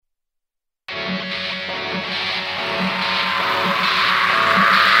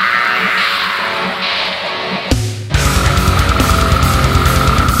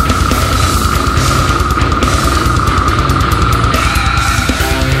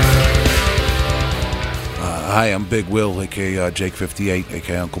Hi, I'm Big Will, a.k.a. Jake58,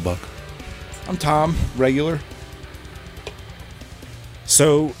 a.k.a. Uncle Buck. I'm Tom, regular.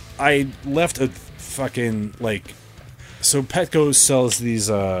 So I left a fucking so Petco sells these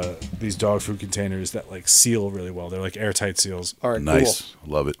dog food containers that seal really well. They're airtight seals. All right, Nice.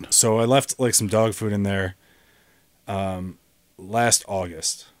 cool. Love it. So I left some dog food in there last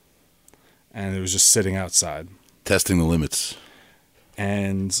August, and it was just sitting outside. Testing the limits.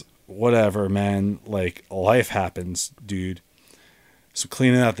 And whatever, man, life happens, dude. So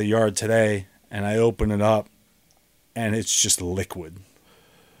cleaning out the yard today, and I open it up, and it's just liquid.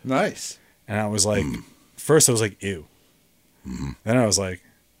 Nice. And I was first I was ew. Mm-hmm. Then I was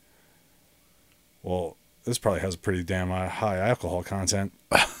well, this probably has a pretty damn high alcohol content.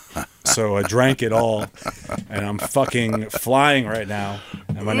 So I drank it all, and I'm fucking flying right now.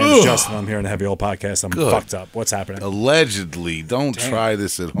 And my name's Justin. I'm here on the Heavy Old Podcast. I'm fucked up. What's happening? Allegedly. Don't try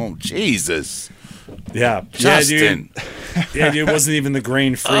this at home. Jesus. Yeah. Justin. Yeah, dude. It wasn't even the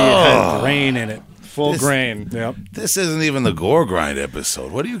grain free. It had grain in it. Full grain. Yep. This isn't even the Gore Grind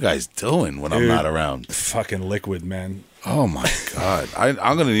episode. What are you guys doing when I'm not around? Fucking liquid, man. Oh, my God.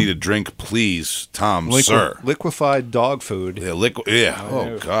 I'm going to need a drink, please, Tom, sir. Liquefied dog food. Yeah, yeah.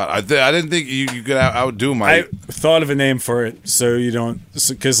 Oh, God. I didn't think you could outdo my... I thought of a name for it so you don't...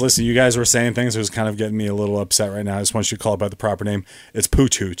 Because, listen, you guys were saying things that was kind of getting me a little upset right now. I just want you to call it by the proper name. It's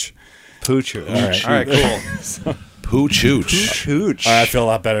Pooch Hooch. Pooch Hooch. All right, cool. Pooch Hooch. Pooch Hooch. I feel a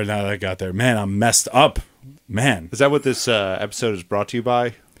lot better now that I got there. Man, I'm messed up. Man. Is that what this episode is brought to you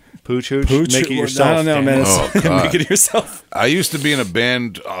by? Pooch Hooch? Pooch, Make it yourself. I don't know, man. Oh, Make it yourself. I used to be in a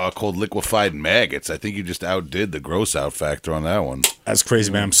band called Liquefied Maggots. I think you just outdid the gross out factor on that one. That's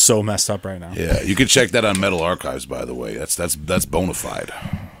crazy, man. I'm so messed up right now. Yeah, you can check that on Metal Archives, by the way. That's bona fide.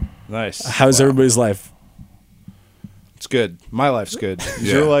 Nice. How's everybody's life? It's good. My life's good. Is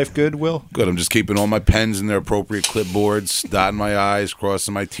Yeah. your life good, Will? Good. I'm just keeping all my pens in their appropriate clipboards, dotting my I's,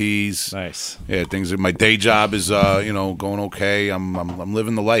 crossing my T's. Nice. Yeah, things. My day job is, going okay. I'm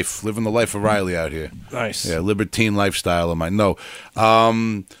living the life of Riley out here. Nice. Yeah, libertine lifestyle of mine. No,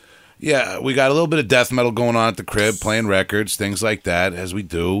 yeah, we got a little bit of death metal going on at the crib, playing records, things like that, as we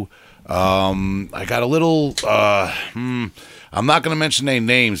do. I got a little. I'm not going to mention any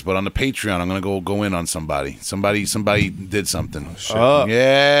names, but on the Patreon, I'm going to go in on somebody. Somebody did something.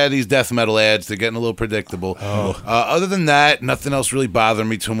 Yeah, these death metal ads, they're getting a little predictable. Other than that, nothing else really bothering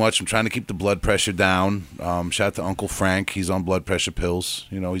me too much. I'm trying to keep the blood pressure down. Shout out to Uncle Frank. He's on blood pressure pills.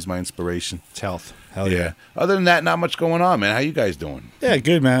 He's my inspiration. It's health. Hell yeah. Other than that, not much going on, man. How you guys doing? Yeah,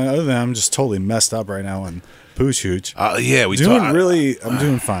 good, man. Other than that, I'm just totally messed up right now on Pooch Hooch. Yeah, I'm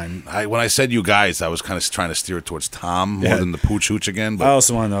doing fine. When I said you guys, I was kind of trying to steer it towards Tom more than the Pooch Hooch again. But I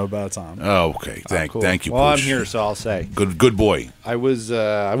also want to know about Tom. Oh, okay. Thank you, Well, Pooch. I'm here, so I'll say. Good boy. I was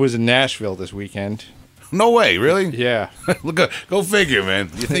in Nashville this weekend. No way, really? Yeah. Go figure, man.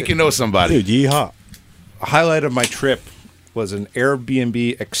 You think you know somebody? Dude, yeehaw. A highlight of my trip was an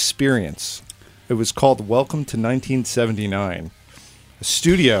Airbnb experience. It was called Welcome to 1979, a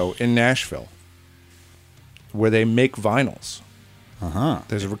studio in Nashville where they make vinyls.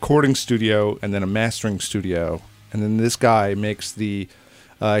 There's a recording studio and then a mastering studio, and then this guy makes the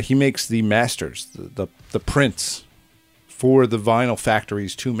masters, the prints for the vinyl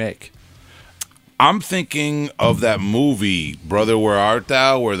factories to make. I'm thinking of that movie, Brother, Where Art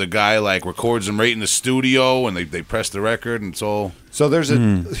Thou, where the guy records them right in the studio and they press the record and it's all. So there's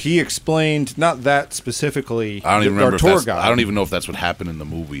he explained, not that specifically. I don't even remember. Our tour guide. I don't even know if that's what happened in the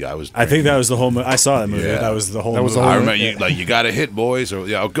movie. I think that was the whole movie. I saw that movie. Yeah. That was the whole That was movie. the I whole remember you got to hit, boys. Or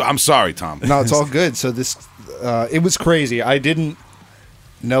I'm sorry, Tom. No, it's all good. So this, it was crazy. I didn't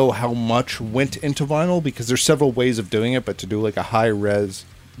know how much went into vinyl because there's several ways of doing it, but to do a high res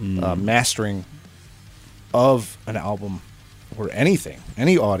mastering of an album or anything,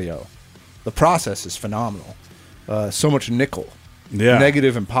 any audio, the process is phenomenal. So much nickel,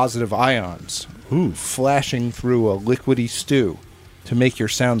 negative and positive ions, flashing through a liquidy stew to make your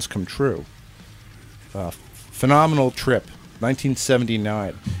sounds come true. Phenomenal trip,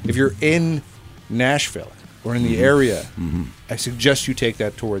 1979. If you're in Nashville or in the area, I suggest you take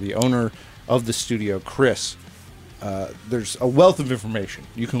that tour. The owner of the studio, Chris, there's a wealth of information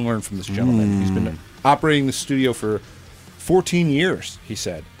you can learn from this gentleman. He's been operating the studio for 14 years, he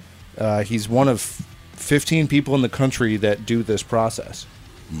said. He's one of 15 people in the country that do this process.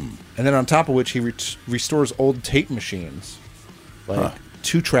 And then on top of which, he restores old tape machines,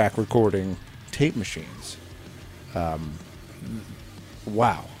 two-track recording tape machines.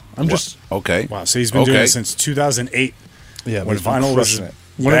 Wow. Okay. Wow, so he's been doing it since 2008. Yeah, when vinyl was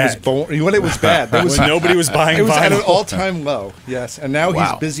when it was bad. That was when nobody was buying it was vinyl. at an all-time low. Yes, and now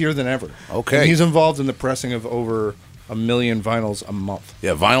Wow. he's busier than ever. Okay. And he's involved in the pressing of over 1 million vinyls a month.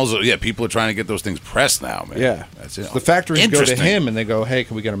 Yeah, vinyls. Yeah, people are trying to get those things pressed now, man. Yeah, That's it. The factories go to Interesting. him and they go, "Hey,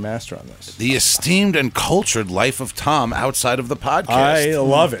 can we get a master on this?" The esteemed and cultured life of Tom outside of the podcast. I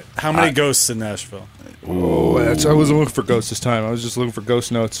love it. How many ghosts in Nashville? Oh, I wasn't looking for ghosts this time. I was just looking for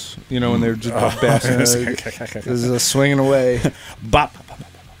ghost notes. When they're just bashing. This is swinging away. Bop.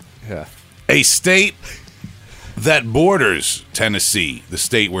 Yeah. A state that borders Tennessee, the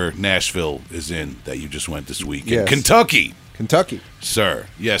state where Nashville is in, that you just went this week. Yes. Kentucky, Sir.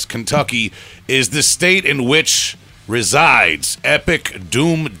 Yes, Kentucky is the state in which resides epic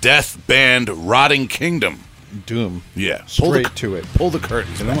doom death band Rotting Kingdom. Doom. Yeah. Straight to it. Pull the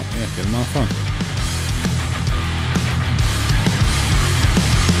curtains Get them back. on, yeah, get them on phone.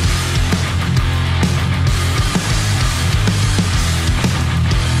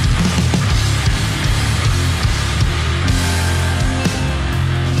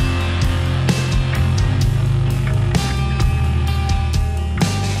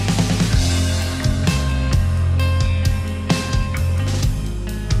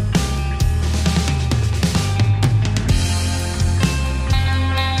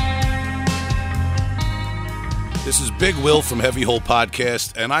 This is Big Will from Heavy Hole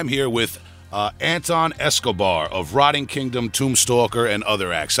Podcast, and I'm here with Anton Escobar of Rotting Kingdom, Tombstalker, and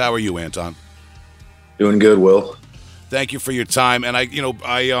other acts. How are you, Anton? Doing good, Will. Thank you for your time. And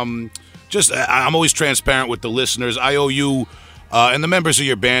I'm always transparent with the listeners. I owe you and the members of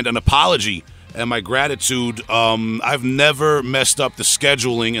your band an apology and my gratitude. I've never messed up the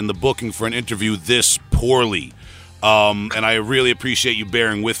scheduling and the booking for an interview this poorly. And I really appreciate you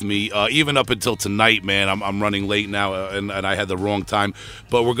bearing with me, even up until tonight, man. I'm running late now, and I had the wrong time.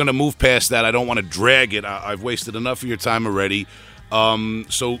 But we're going to move past that. I don't want to drag it. I've wasted enough of your time already.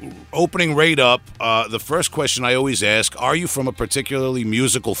 So opening right up, the first question I always ask, are you from a particularly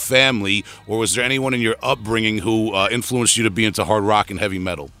musical family, or was there anyone in your upbringing who influenced you to be into hard rock and heavy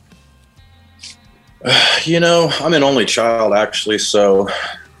metal? I'm an only child, actually, so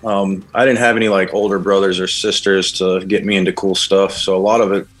I didn't have any older brothers or sisters to get me into cool stuff. So a lot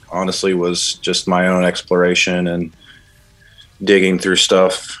of it, honestly, was just my own exploration and digging through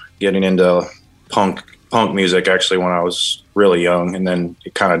stuff, getting into punk music actually when I was really young, and then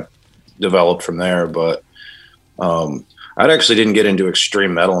it kind of developed from there. But I actually didn't get into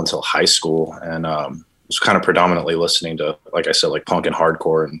extreme metal until high school, and was kind of predominantly listening to, like I said, like punk and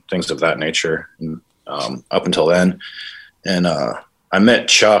hardcore and things of that nature, and up until then. And I met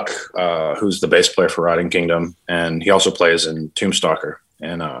Chuck, who's the bass player for Rotting Kingdom, and he also plays in Tombstalker.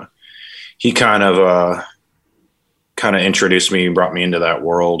 And he kind of introduced me, brought me into that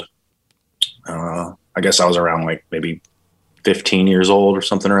world. I guess I was around maybe 15 years old or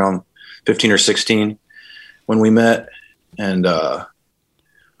something, around 15 or 16 when we met. And I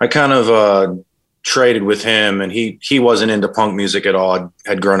kind of traded with him, and he wasn't into punk music at all. I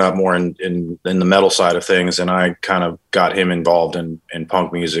had grown up more in the metal side of things, and I kind of got him involved in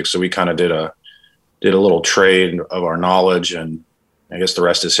punk music. So we kind of did a little trade of our knowledge, and I guess the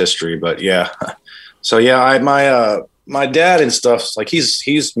rest is history. But yeah, so yeah, my dad and stuff,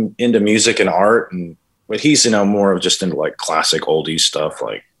 he's into music and art, but he's more of just into classic oldie stuff,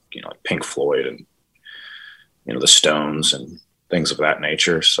 like Pink Floyd and the Stones and things of that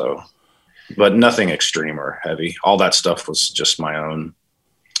nature. So. But nothing extreme or heavy. All that stuff was just my own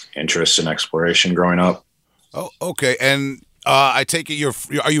interest and exploration growing up. Oh, okay. And I take it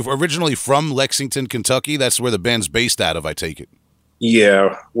are you originally from Lexington, Kentucky? That's where the band's based out of, I take it.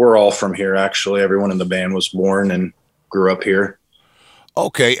 Yeah, we're all from here, actually. Everyone in the band was born and grew up here.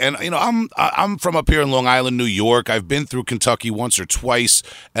 Okay, and I'm from up here in Long Island, New York. I've been through Kentucky once or twice,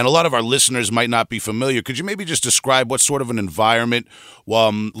 and a lot of our listeners might not be familiar. Could you maybe just describe what sort of an environment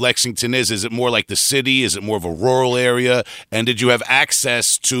Lexington is? Is it more like the city? Is it more of a rural area? And did you have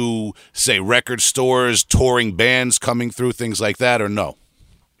access to, say, record stores, touring bands coming through, things like that, or no?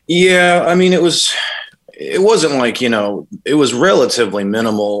 Yeah, I mean, it wasn't it was relatively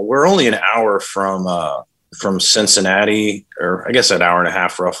minimal. We're only an hour from Cincinnati, or I guess an hour and a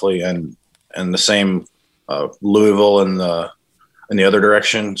half roughly, and the same Louisville in the other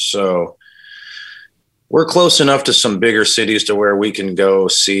direction. So we're close enough to some bigger cities to where we can go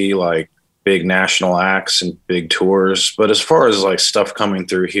see big national acts and big tours. But as far as stuff coming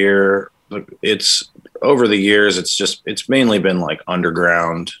through here, it's over the years, it's mainly been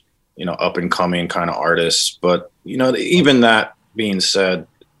underground, up and coming kind of artists. But even that being said,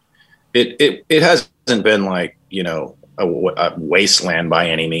 it hasn't been a wasteland by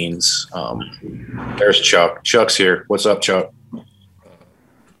any means. There's Chuck. Chuck's here. What's up, Chuck?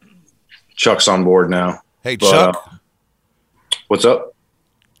 Chuck's on board now. Hey, But, Chuck. What's up?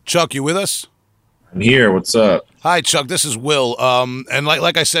 Chuck, you with us? I'm here. What's up? Hi, Chuck. This is Will. And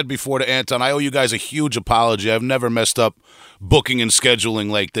like I said before to Anton, I owe you guys a huge apology. I've never messed up booking and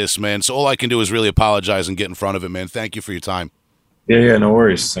scheduling like this, man. So all I can do is really apologize and get in front of it, man. Thank you for your time. Yeah, no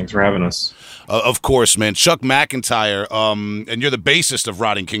worries. Thanks for having us. Of course, man. Chuck McIntyre, and you're the bassist of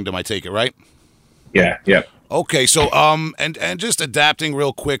Rotting Kingdom, I take it, right? Yeah. Okay, so and just adapting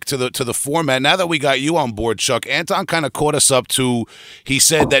real quick to the format. Now that we got you on board, Chuck, Anton kind of caught us up to. He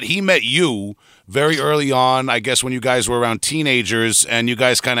said that he met you very early on, I guess, when you guys were around teenagers, and you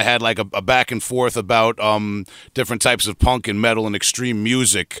guys kind of had like a back and forth about different types of punk and metal and extreme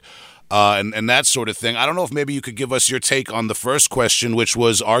music. And that sort of thing. I don't know if maybe you could give us your take on the first question, which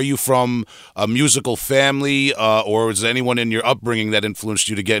was, are you from a musical family, or was there anyone in your upbringing that influenced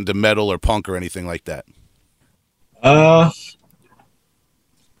you to get into metal or punk or anything like that?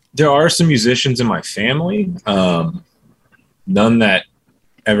 There are some musicians in my family. None that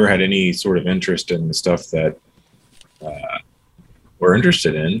ever had any sort of interest in the stuff that we're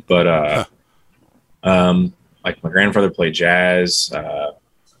interested in. But like my grandfather played jazz.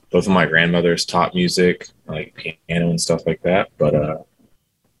 Both of my grandmothers taught music, like piano and stuff like that. But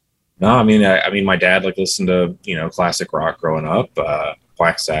no, I mean, my dad like listened to classic rock growing up,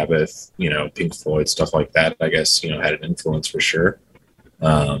 Black Sabbath, Pink Floyd, stuff like that. I guess had an influence for sure.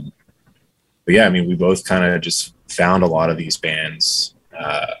 But yeah, I mean, we both kind of just found a lot of these bands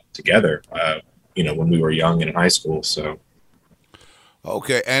together, when we were young and in high school. So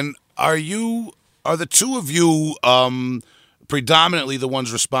okay, and are the two of you predominantly the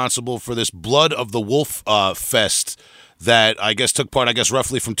ones responsible for this Blood of the Wolf Fest that I guess took part,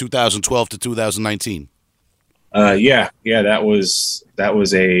 roughly from 2012 to 2019? Yeah, that was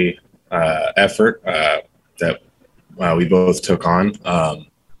a effort that we both took on.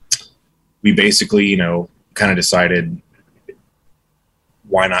 We basically, kind of decided,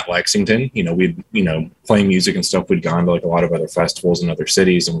 why not Lexington? We'd, playing music and stuff. We'd gone to like a lot of other festivals in other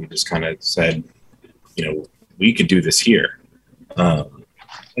cities, and we just kind of said, we could do this here.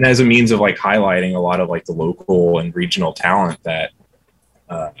 And as a means of like highlighting a lot of like the local and regional talent that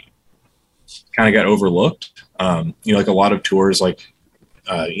kind of got overlooked. Like a lot of tours, like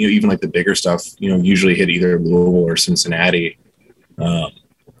even like the bigger stuff, usually hit either Louisville or Cincinnati.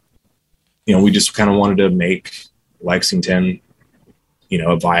 We just kind of wanted to make Lexington,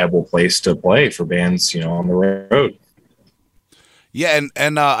 a viable place to play for bands, on the road. Yeah,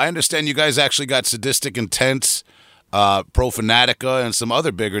 and I understand you guys actually got Sadistic Intent, Profanatica, and some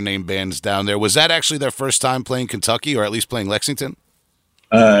other bigger name bands down there. Was that actually their first time playing Kentucky, or at least playing Lexington?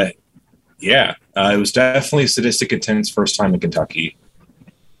 Yeah, it was definitely Sadistic Intent's first time in Kentucky.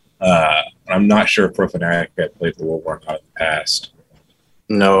 I'm not sure if Profanatica had played the World War not in the past.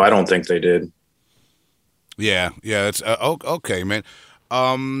 No, I don't think they did. Yeah, it's okay, man.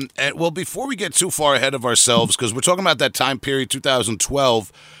 And well, before we get too far ahead of ourselves, because we're talking about that time period,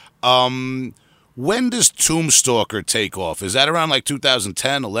 2012. When does Tombstalker take off? Is that around like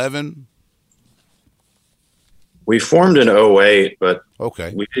 2010, 11? We formed in 08, but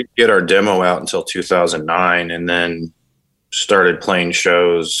okay, we didn't get our demo out until 2009, and then started playing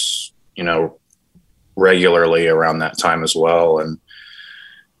shows, regularly around that time as well. And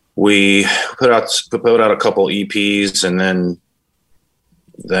we put out a couple EPs, and then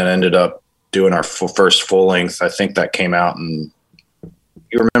ended up doing our first full length. I think that came out in,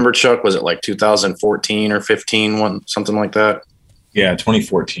 you remember, Chuck, was it like 2014 or 15, something like that? Yeah,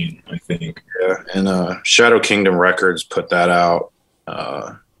 2014, I think. Yeah, and Shadow Kingdom Records put that out,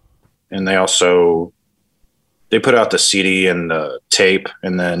 and they put out the CD and the tape,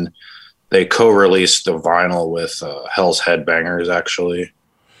 and then they co-released the vinyl with Hell's Headbangers, actually.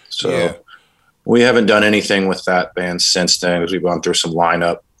 So yeah. We haven't done anything with that band since then, because we've gone through some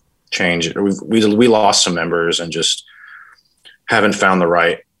lineup change. We lost some members and just haven't found the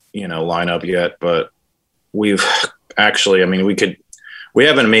right lineup yet. But we've actually, we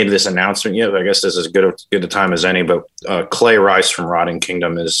haven't made this announcement yet, but I guess this is good a time as any. But Clay Rice from Rotting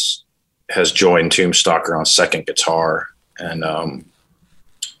Kingdom has joined Tombstalker on second guitar, and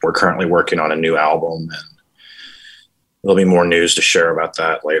we're currently working on a new album, and there'll be more news to share about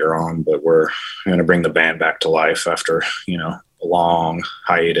that later on. But we're going to bring the band back to life after a long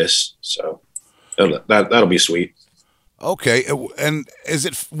hiatus, so that'll be sweet. Okay, and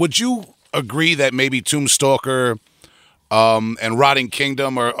would you agree that maybe Tombstalker and Rotting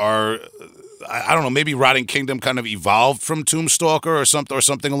Kingdom are I don't know, maybe Rotting Kingdom kind of evolved from Tombstalker or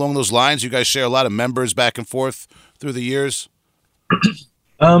something along those lines? You guys share a lot of members back and forth through the years.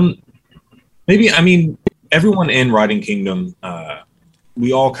 Maybe. Everyone in Rotting Kingdom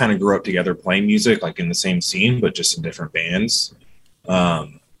we all kind of grew up together playing music, like in the same scene, but just in different bands. So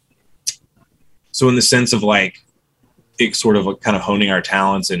in the sense of like, it sort of kind of honing our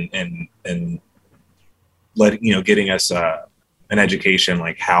talents and letting, you know, getting us an education,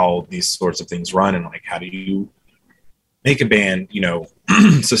 like how these sorts of things run and like how do you make a band, you know,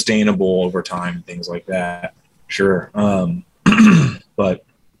 sustainable over time and things like that. Sure. But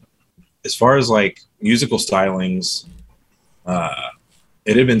as far as like musical stylings,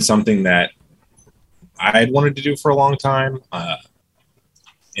 it had been something that I had wanted to do for a long time. And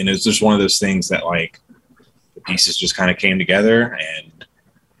it was just one of those things that like the pieces just kind of came together and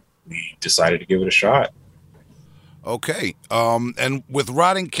we decided to give it a shot. Okay. And with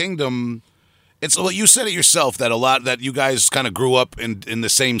Rotting Kingdom, it's, well, you said it yourself that a lot that you guys kind of grew up in the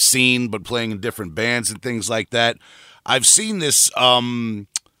same scene, but playing in different bands and things like that. I've seen this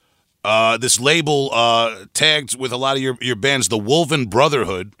this label tagged with a lot of your bands, the Wolven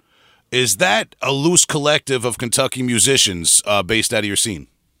Brotherhood. Is that a loose collective of Kentucky musicians based out of your scene?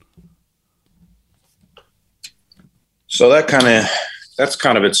 So that's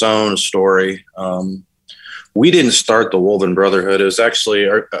kind of its own story. We didn't start the Wolven Brotherhood. It was actually,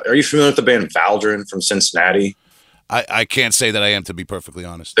 are you familiar with the band Valdrin from Cincinnati? I can't say that I am, to be perfectly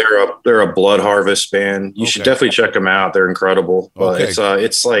honest. They're a Blood Harvest band. You should definitely check them out. They're incredible. But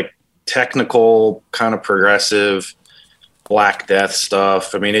it's like technical, kind of progressive, Black Death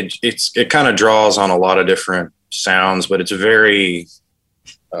stuff. I mean, it kind of draws on a lot of different sounds, but it's very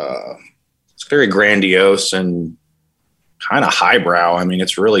grandiose and kind of highbrow. I mean,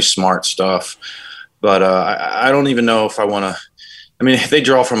 it's really smart stuff. But I don't even know if I want to. I mean, they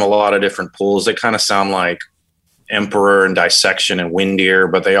draw from a lot of different pools. They kind of sound like Emperor and Dissection and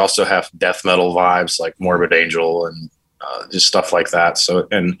Windear, but they also have death metal vibes like Morbid Angel and just stuff like that. So,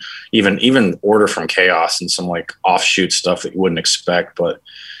 and even Order from Chaos and some like offshoot stuff that you wouldn't expect. But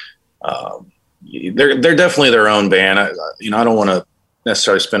they're definitely their own band. I don't want to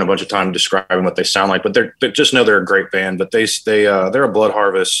necessarily spend a bunch of time describing what they sound like, but they just know they're a great band. But they're a Blood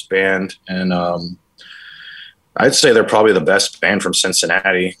Harvest band, and I'd say they're probably the best band from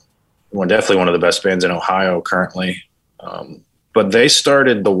Cincinnati. Well, definitely one of the best bands in Ohio currently. But they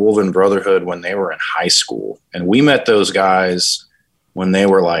started the Wolven Brotherhood when they were in high school. And we met those guys when they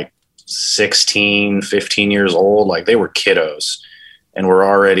were like 16, 15 years old. Like they were kiddos and were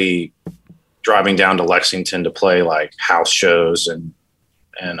already driving down to Lexington to play like house shows. And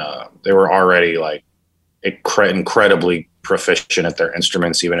they were already like incredibly proficient at their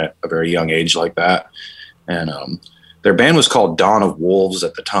instruments, even at a very young age like that. And their band was called Dawn of Wolves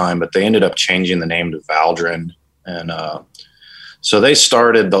at the time, but they ended up changing the name to Valdrin. And so they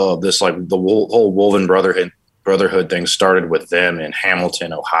started the whole Wolven Brotherhood thing started with them in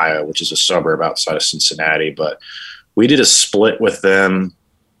Hamilton, Ohio, which is a suburb outside of Cincinnati. But we did a split with them.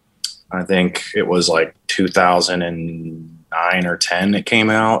 I think it was like 2009 or 10 it came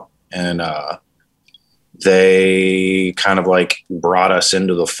out. And they kind of like brought us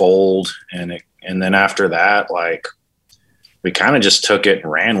into the fold. And then after that, like we kind of just took it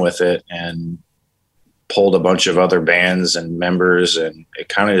and ran with it and pulled a bunch of other bands and members. And it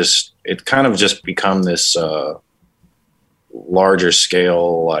kind of just become this larger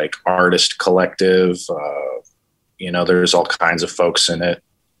scale, like artist collective. There's all kinds of folks in it.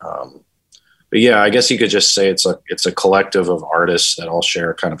 But yeah, I guess you could just say it's a collective of artists that all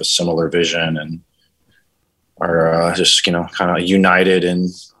share kind of a similar vision and are just, kind of united and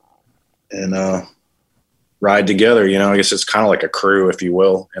ride together. I guess it's kind of like a crew, if you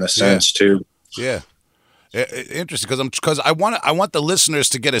will, in a sense too. Yeah. Interesting. Because I want the listeners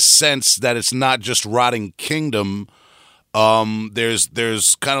to get a sense that it's not just Rotting Kingdom.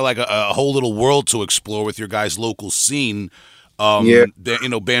 There's kind of like a whole little world to explore with your guys' local scene.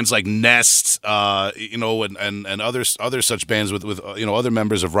 Bands like Nest, and other such bands with other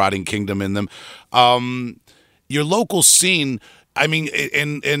members of Rotting Kingdom in them. Your local scene, I mean,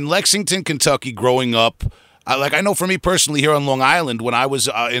 in Lexington, Kentucky, growing up, I know for me personally here on Long Island, when I was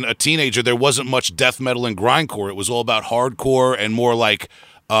a teenager, there wasn't much death metal and grindcore. It was all about hardcore and more like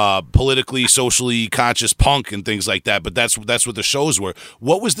politically, socially conscious punk and things like that. But that's what the shows were.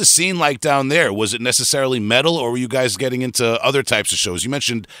 What was the scene like down there? Was it necessarily metal, or were you guys getting into other types of shows? You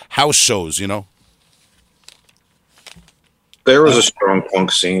mentioned house shows, There was a strong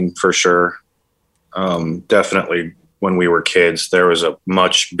punk scene for sure. Definitely when we were kids, there was a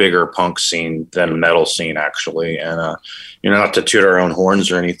much bigger punk scene than metal scene actually. And, not to toot our own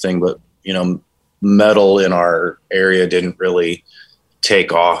horns or anything, but, metal in our area didn't really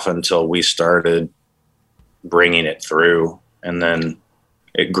take off until we started bringing it through. And then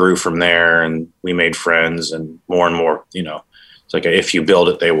it grew from there and we made friends and more, it's like if you build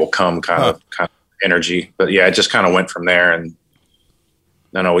it, they will come kind of energy. But yeah, it just kind of went from there. And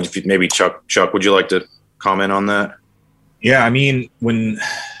I don't know, if maybe Chuck, would you like to comment on that? Yeah, I mean, when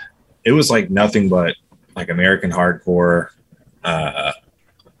it was like nothing but like American hardcore,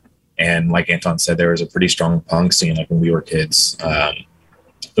 and like Anton said, there was a pretty strong punk scene like when we were kids.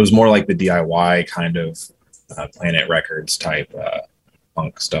 It was more like the DIY kind of Planet Records type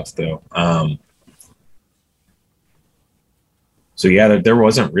punk stuff, though. So yeah, there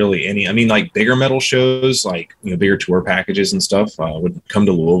wasn't really any. I mean, like bigger metal shows, like bigger tour packages and stuff would come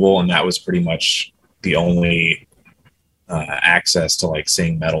to Louisville, and that was pretty much the only access to like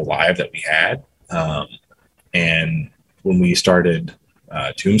seeing metal live that we had. And when we started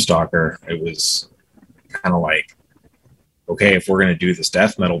Tombstalker, it was kind of like, okay, if we're going to do this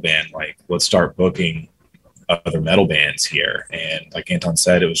death metal band, like let's start booking other metal bands here. And like Anton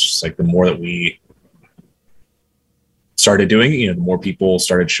said, it was just like the more that we started doing, the more people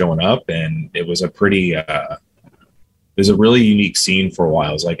started showing up, and it was a pretty, it was a really unique scene for a while.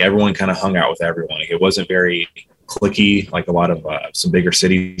 It was like everyone kind of hung out with everyone. Like, it wasn't very cliquey like a lot of some bigger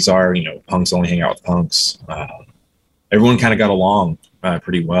cities are. Punks only hang out with punks. Everyone kind of got along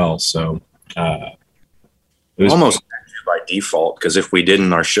pretty well. So it was almost by default, because if we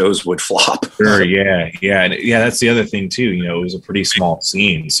didn't, our shows would flop. Sure, yeah. And that's the other thing too. It was a pretty small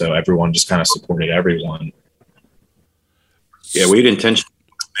scene, so everyone just kind of supported everyone. Yeah, we'd intentionally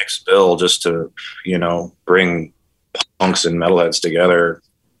mix bill just to, bring punks and metalheads together.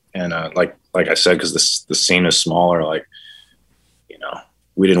 And like I said, because the scene is smaller, like,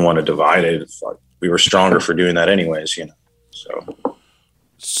 we didn't want to divide it. Like, we were stronger for doing that anyways,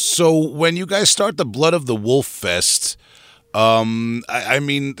 So when you guys start the Blood of the Wolf Fest, I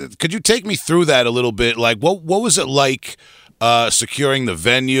mean, could you take me through that a little bit? Like, what was it like securing the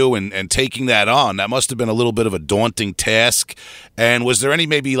venue and taking that on? That must have been a little bit of a daunting task. And was there any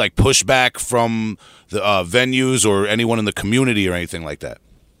maybe like pushback from the venues or anyone in the community or anything like that?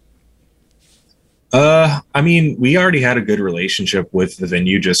 I mean, we already had a good relationship with the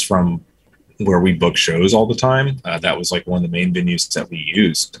venue just from where we book shows all the time. That was like one of the main venues that we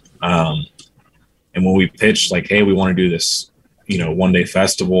used. And when we pitched like, hey, we want to do this, 1-day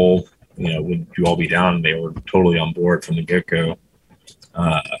festival, would you all be down? They were totally on board from the get-go.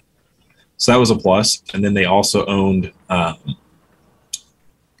 So that was a plus. And then they also owned, there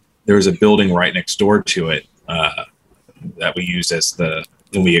was a building right next door to it that we used as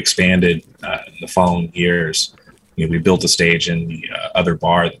when we expanded in the following years. We built a stage in the other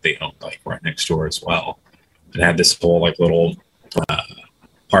bar that they owned like right next door as well. And had this whole like little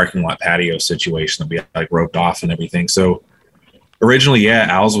parking lot patio situation that we like roped off and everything. So originally, yeah,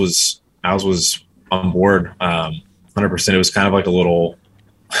 Al's was on board 100%. It was kind of like a little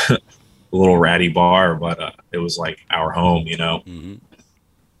a little ratty bar, but it was like our home, Mm-hmm.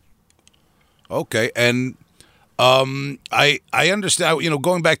 Okay, and I understand,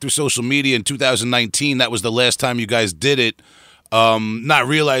 going back through social media in 2019, that was the last time you guys did it, not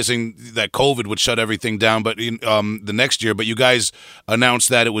realizing that COVID would shut everything down, but the next year. But you guys announced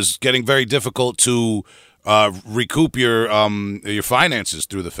that it was getting very difficult to recoup your finances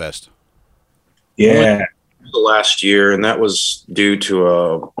through the fest. Yeah. The last year, and that was due to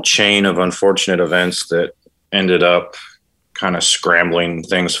a chain of unfortunate events that ended up kind of scrambling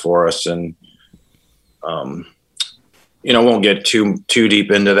things for us. And won't get too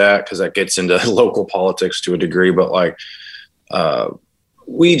deep into that because that gets into local politics to a degree, but like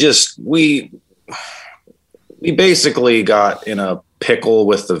we basically got in a pickle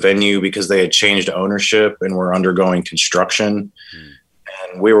with the venue because they had changed ownership and were undergoing construction.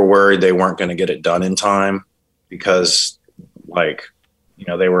 And we were worried they weren't going to get it done in time because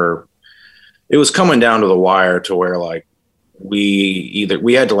it was coming down to the wire to where like we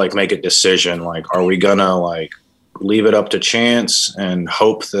had to like make a decision. Like, are we gonna like leave it up to chance and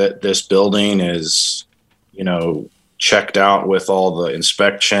hope that this building is, checked out with all the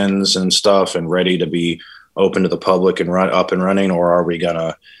inspections and stuff and ready to be open to the public and up and running? Or are we going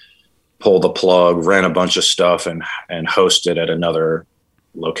to pull the plug, rent a bunch of stuff and host it at another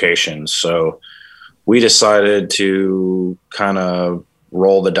location? So we decided to kind of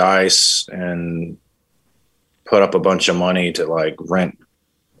roll the dice and put up a bunch of money to like rent.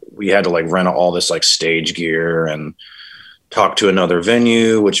 We had to like rent all this like stage gear and talk to another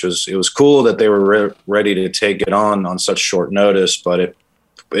venue, it was cool that they were ready to take it on such short notice, but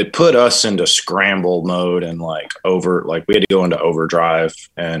it put us into scramble mode and we had to go into overdrive.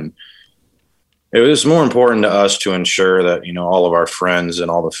 And it was more important to us to ensure that, all of our friends and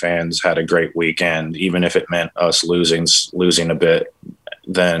all the fans had a great weekend, even if it meant us losing a bit,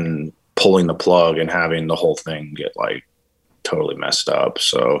 than pulling the plug and having the whole thing get like totally messed up.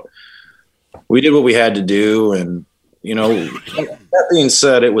 So we did what we had to do. And, you know, that being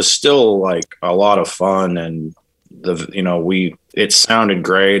said, it was still like a lot of fun, and it sounded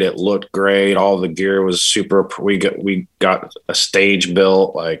great. It looked great. All the gear was super. We got a stage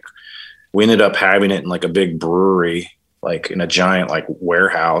built. Like, we ended up having it in like a big brewery, like in a giant like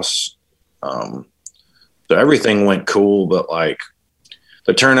warehouse. So everything went cool, but like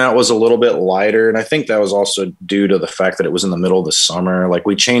the turnout was a little bit lighter. And I think that was also due to the fact that it was in the middle of the summer. Like,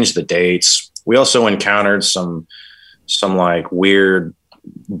 we changed the dates. We also encountered some like weird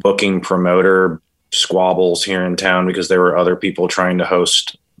booking promoter squabbles here in town, because there were other people trying to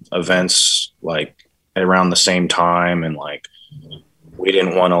host events like around the same time. And like, we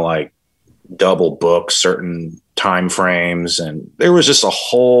didn't want to like double book certain time frames. And there was just a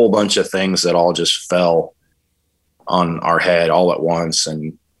whole bunch of things that all just fell on our head all at once.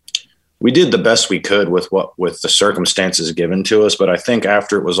 And we did the best we could with the circumstances given to us. But I think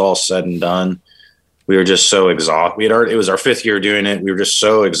after it was all said and done, we were just so exhausted. It was our 5th year doing it. We were just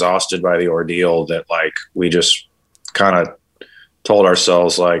so exhausted by the ordeal that like, we just kind of told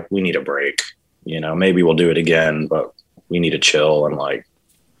ourselves like, we need a break, you know, maybe we'll do it again, but we need to chill and like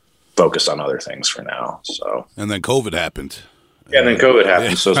focus on other things for now. So, and then COVID happened. Yeah, and then COVID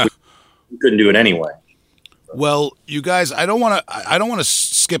happened. So we couldn't do it anyway. Well, you guys, I don't want to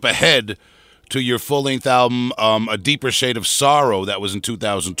skip ahead to your full-length album, A Deeper Shade of Sorrow, that was in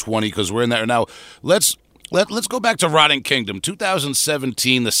 2020, because we're in there now. Let's go back to Rotting Kingdom.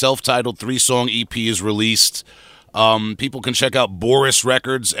 2017, the self-titled 3-song EP is released. People can check out Boris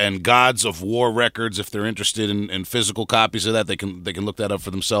Records and Gods of War Records if they're interested in physical copies of that. They can look that up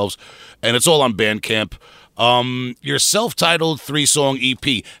for themselves, and it's all on Bandcamp. Your self-titled 3-song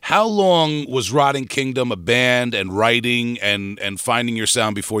EP. How long was Rotting Kingdom a band and writing and finding your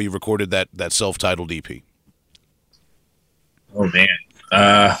sound before you recorded that self-titled EP? Oh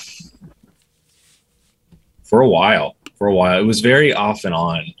man, for a while. It was very off and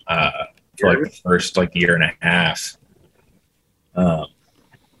on for like the first like year and a half.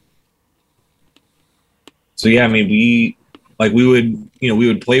 So yeah, I mean, we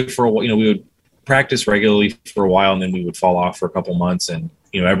would play for a while. We would practice regularly for a while, and then we would fall off for a couple months, and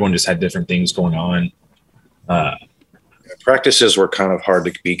everyone just had different things going on. Practices were kind of hard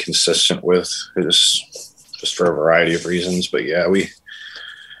to be consistent with, just for a variety of reasons. But yeah, we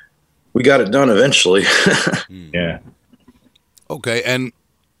got it done eventually. Yeah. Okay, and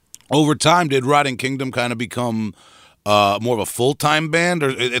over time, did Rotting Kingdom kind of become more of a full-time band,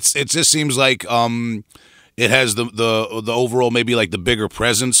 or it just seems like it has the overall, maybe like the bigger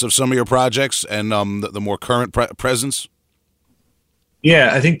presence of some of your projects and the more current presence?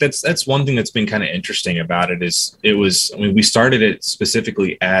 Yeah, I think that's one thing that's been kind of interesting about it we started it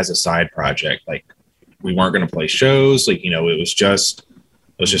specifically as a side project. Like, we weren't going to play shows. Like, let's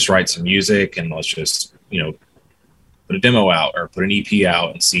just write some music and let's just, put a demo out or put an EP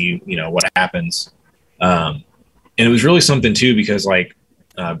out and see, what happens. And it was really something too, because like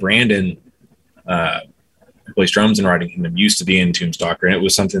Brandon, who plays drums in Rotting Kingdom, used to be in Tombstalker, and it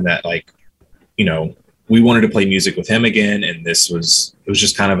was something that like, we wanted to play music with him again, and it was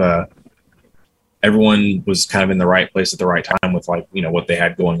just kind of everyone was kind of in the right place at the right time with like, what they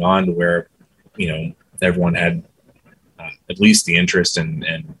had going on, to where, everyone had at least the interest and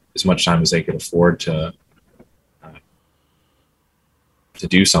as much time as they could afford to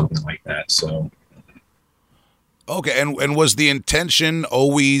do something like that. So. Okay, and was the intention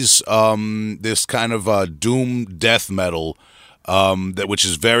always this kind of doom death metal, which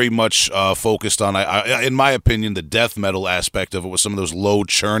is very much focused on, in my opinion, the death metal aspect of it, with some of those low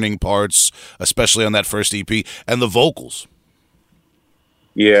churning parts, especially on that first EP, and the vocals?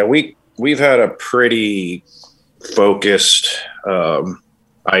 Yeah, we've had a pretty focused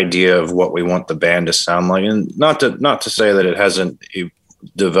idea of what we want the band to sound like, and not to say that it hasn't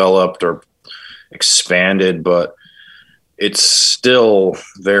developed or expanded, but it's still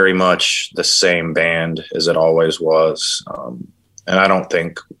very much the same band as it always was. And I don't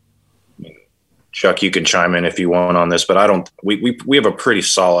think, Chuck, you can chime in if you want on this, but we have a pretty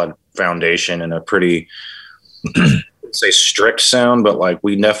solid foundation and a pretty, say, strict sound, but like,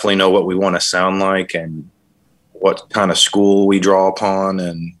 we definitely know what we want to sound like and what kind of school we draw upon,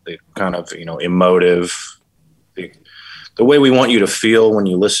 and the kind of, emotive, the way we want you to feel when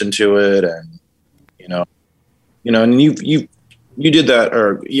you listen to it. And, and you did that,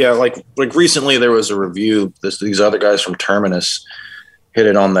 or yeah, like recently there was a review, these other guys from Terminus hit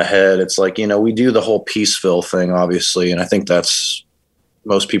it on the head. It's like, we do the whole Peaceville thing, obviously. And I think that's,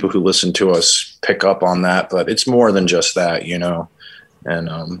 most people who listen to us pick up on that, but it's more than just that,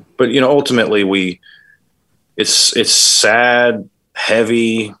 and, but ultimately it's sad,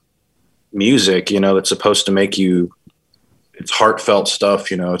 heavy music, that's supposed to make you, it's heartfelt stuff,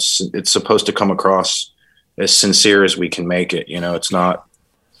 it's supposed to come across as sincere as we can make it. It's not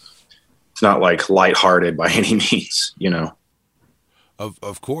like lighthearted by any means,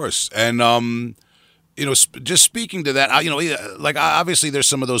 Of course. And, just speaking to that, like obviously there's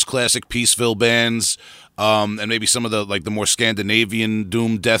some of those classic Peaceville bands, and maybe some of the more Scandinavian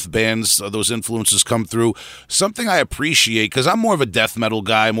doom death bands. Those influences come through. Something I appreciate, because I'm more of a death metal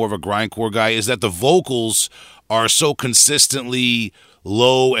guy, more of a grindcore guy, is that the vocals are so consistently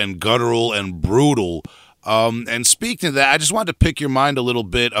low and guttural and brutal. And speaking of that, I just wanted to pick your mind a little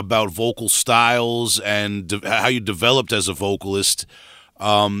bit about vocal styles and how you developed as a vocalist.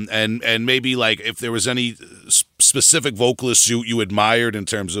 And maybe like if there was any specific vocalists you admired in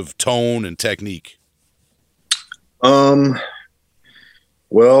terms of tone and technique.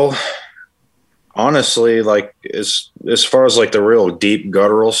 Well, honestly, like as far as like the real deep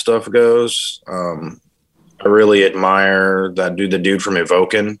guttural stuff goes, I really admire the dude from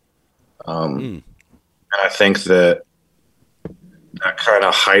Evoken. And I think that kind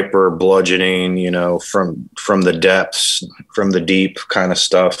of hyper bludgeoning, from the depths, from the deep kind of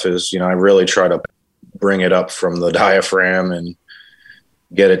stuff is, I really try to bring it up from the diaphragm and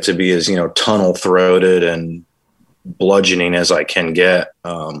get it to be as, tunnel throated and bludgeoning as I can get.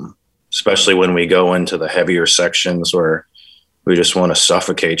 Especially when we go into the heavier sections where we just want to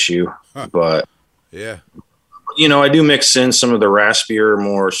suffocate you. Huh. But yeah, I do mix in some of the raspier,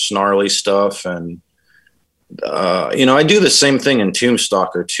 more snarly stuff. And, I do the same thing in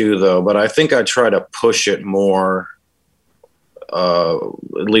Tombstalker too, though, but I think I try to push it more, at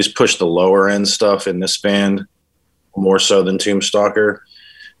least push the lower end stuff in this band more so than Tombstalker.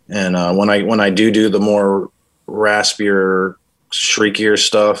 And when I do the more raspier, shriekier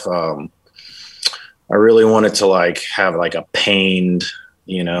stuff, I really want it to like have like a pained,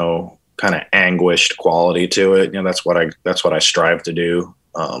 kind of anguished quality to it. That's what I strive to do.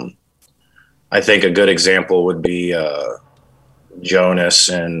 I think a good example would be Jonas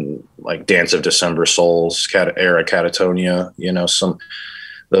and like Dance of December Souls era Catatonia.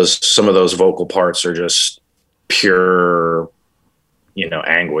 Some of those vocal parts are just pure,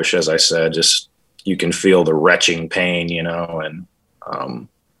 anguish. As I said, just you can feel the retching pain, and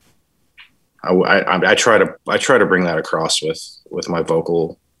I try to bring that across with my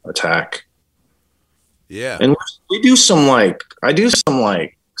vocal attack. Yeah, and I do some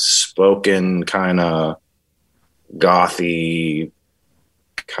spoken kind of gothy,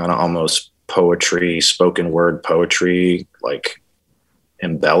 kind of almost poetry, spoken word poetry, like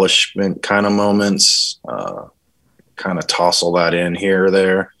embellishment kind of moments, kind of tossle that in here or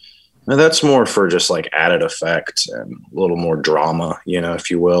there. And that's more for just like added effect and a little more drama, if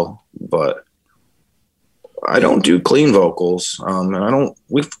you will. But I don't do clean vocals. And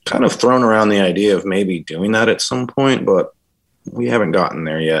we've kind of thrown around the idea of maybe doing that at some point, but we haven't gotten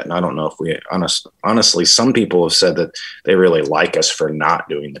there yet. And I don't know if we honestly, some people have said that they really like us for not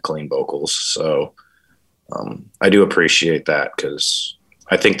doing the clean vocals. So I do appreciate that, because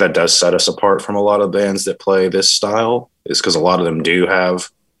I think that does set us apart from a lot of bands that play this style, is because a lot of them do have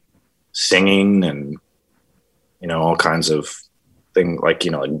singing and, all kinds of thing like,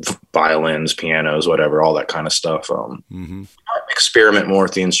 like violins, pianos, whatever, all that kind of stuff. Experiment more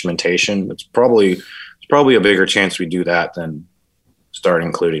with the instrumentation. It's probably a bigger chance we do that than start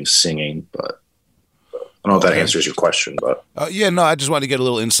including singing. But I don't know if that answers your question, but yeah, no, I just wanted to get a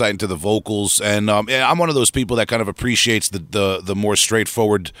little insight into the vocals, and I'm one of those people that kind of appreciates the more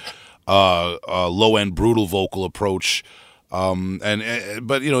straightforward, low end brutal vocal approach.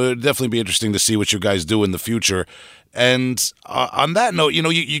 But it'd definitely be interesting to see what you guys do in the future. And on that note,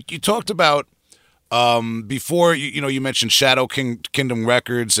 you talked about before, you mentioned Shadow Kingdom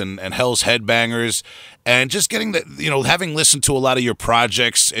Records and Hell's Headbangers, and just getting having listened to a lot of your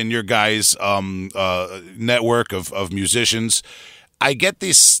projects and your guys' network of musicians, I get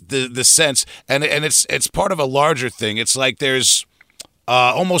the sense, and it's part of a larger thing. It's like there's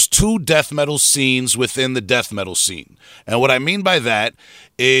almost two death metal scenes within the death metal scene. And what I mean by that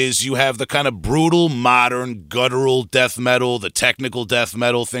is you have the kind of brutal, modern, guttural death metal, the technical death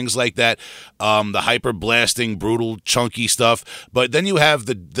metal, things like that, the hyper blasting, brutal, chunky stuff. But then you have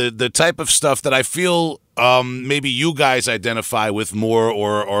the type of stuff that I feel maybe you guys identify with more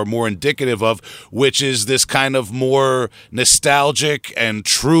or more indicative of, which is this kind of more nostalgic and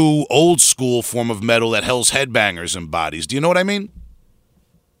true old school form of metal that Hell's Headbangers embodies. Do you know what I mean?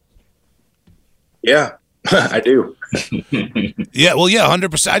 Yeah. I do. Yeah, well, yeah,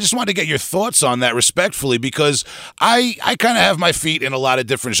 100%. I just wanted to get your thoughts on that respectfully, because I kind of have my feet in a lot of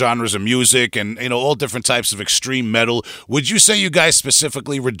different genres of music and, all different types of extreme metal. Would you say you guys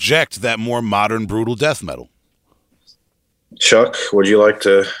specifically reject that more modern, brutal death metal? Chuck, would you like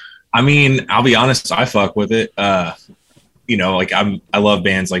to? I mean, I'll be honest, I fuck with it. Like I love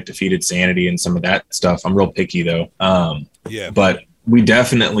bands like Defeated Sanity and some of that stuff. I'm real picky though. Yeah. But we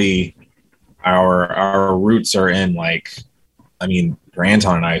definitely our roots are in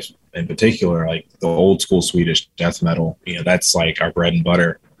Anton and I in particular, like the old school Swedish death metal. That's like our bread and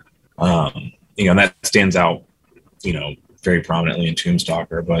butter. And that stands out, very prominently in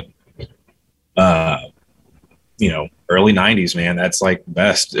Tombstalker. But early 90s, man, that's like the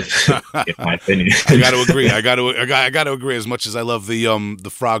best in my opinion. I got to agree. I got to agree, as much as I love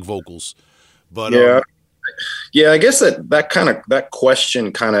the frog vocals. But yeah, I guess that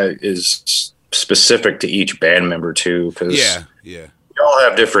question kind of is specific to each band member too, because we all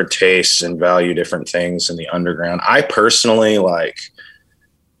have different tastes and value different things in the underground. I personally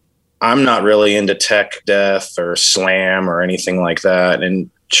I'm not really into tech death or slam or anything like that. And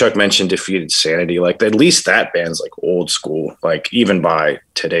Chuck mentioned Defeated Sanity. Like, at least that band's like old school. Like, even by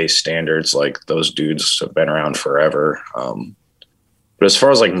today's standards, like those dudes have been around forever. But as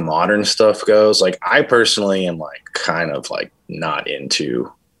far as like modern stuff goes, like I personally am like kind of like not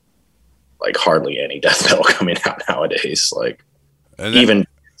into like hardly any death metal coming out nowadays. Like, even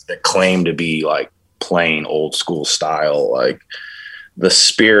that claim to be like plain old school style, like the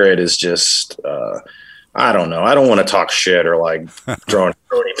spirit is just I don't know. I don't want to talk shit or like throw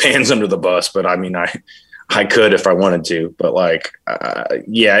any bands under the bus, but I mean, I could if I wanted to, but like,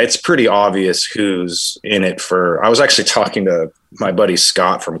 yeah, it's pretty obvious who's in it for. I was actually talking to my buddy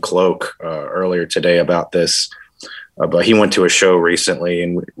Scott from Cloak earlier today about this, but he went to a show recently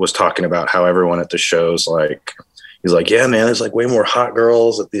and was talking about how everyone at the show's like, he's like, yeah, man, there's like way more hot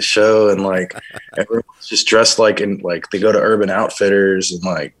girls at this show, and like everyone's just dressed like they go to Urban Outfitters, and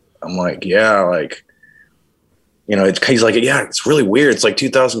like I'm like, yeah, like. He's like, yeah, it's really weird. It's like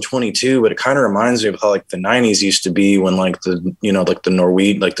 2022, but it kind of reminds me of how like the 90s used to be when like the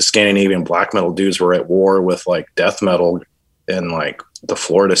Norwegian, like the Scandinavian black metal dudes were at war with like death metal and like the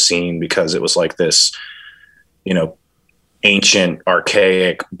Florida scene, because it was like this, ancient,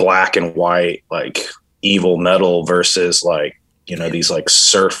 archaic, black and white, like evil metal versus like, these like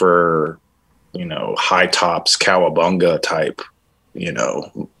surfer, high tops, cowabunga type,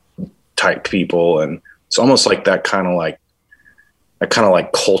 type people. And it's almost like that kind of like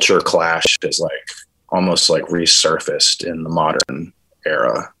culture clash is like almost like resurfaced in the modern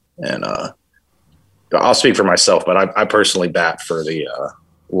era. And I'll speak for myself, but I personally bat for the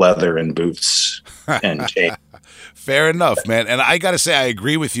leather and boots and chain. Fair enough, man. And I got to say, I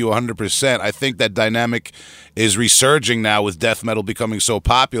agree with you 100%. I think that dynamic is resurging now with death metal becoming so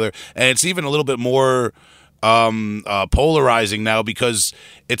popular. And it's even a little bit more polarizing now, because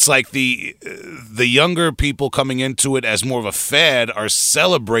it's like the younger people coming into it as more of a fad are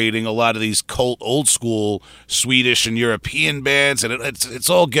celebrating a lot of these cult old school Swedish and European bands, and it's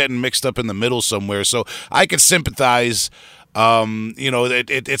all getting mixed up in the middle somewhere. So I can sympathize.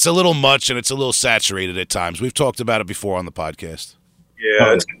 It's a little much and it's a little saturated at times. We've talked about it before on the podcast.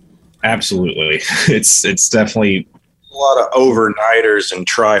 Yeah, absolutely. It's definitely a lot of overnighters and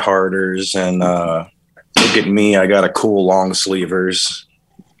tryharders, and look at me, I got a cool long sleevers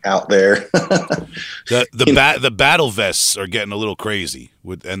out there. the battle vests are getting a little crazy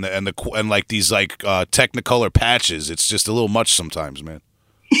with and like these like Technicolor patches. It's just a little much sometimes, man.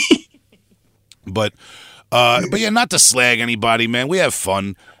 But yeah, not to slag anybody, man. We have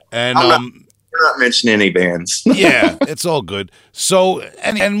fun, and we're not mentioning any bands. Yeah, it's all good. So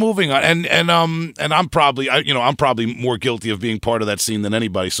and moving on, and I'm probably I'm probably more guilty of being part of that scene than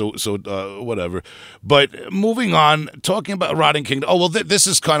anybody. So whatever. But moving on, talking about Rotting Kingdom. Oh well, this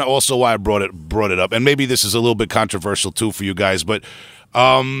is kind of also why I brought it up, and maybe this is a little bit controversial too for you guys. But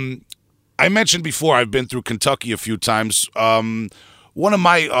I mentioned before I've been through Kentucky a few times. One of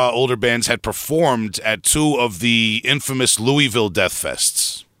my older bands had performed at two of the infamous Louisville Death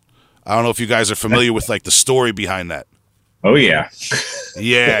Fests. I don't know if you guys are familiar with like the story behind that. Oh yeah.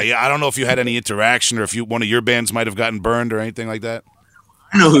 Yeah. I don't know if you had any interaction or if one of your bands might have gotten burned or anything like that.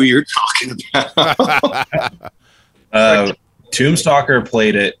 I know who you're talking about. Tombstalker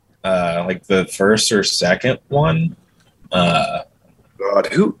played it like the first or second one. God,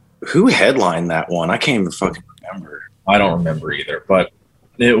 who headlined that one? I can't even fucking remember. I don't remember either, but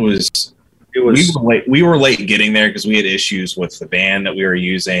it was we were late getting there because we had issues with the band that we were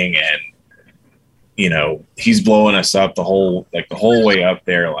using, and he's blowing us up the whole way up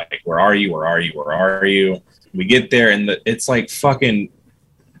there. Like, where are you? Where are you? Where are you? We get there and it's like fucking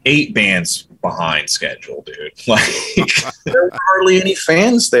 8 bands behind schedule, dude. Like, there were hardly any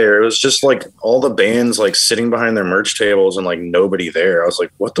fans there. It was just like all the bands like sitting behind their merch tables and like nobody there. I was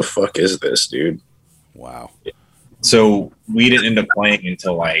like, what the fuck is this, dude? Wow. So we didn't end up playing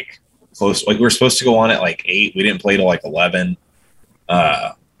until like close. Like, we were supposed to go on at like 8. We didn't play till like 11.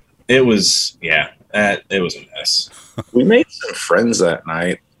 It was a mess. We made some friends that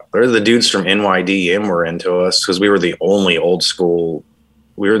night. They're the dudes from NYDM were into us because we were the only old school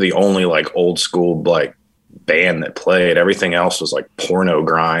like band that played. Everything else was like porno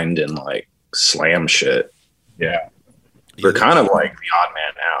grind and like slam shit. Yeah. We're kind of like the odd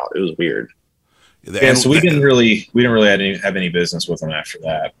man out. It was weird. Yeah, so we didn't really have any business with them after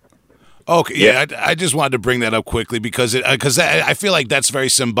that. Okay, yeah, I just wanted to bring that up quickly because I feel like that's very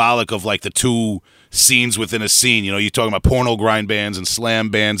symbolic of like the two scenes within a scene. You're talking about porno grind bands and slam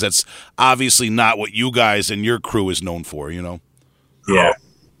bands. That's obviously not what you guys and your crew is known for. Yeah.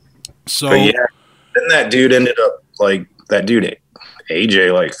 So then that dude ended up like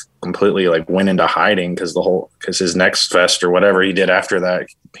AJ like completely like went into hiding because his next fest or whatever he did after that,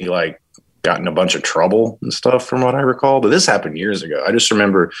 he like got in a bunch of trouble and stuff from what I recall. But this happened years ago. I just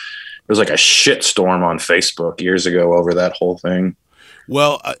remember there was like a shit storm on Facebook years ago over that whole thing.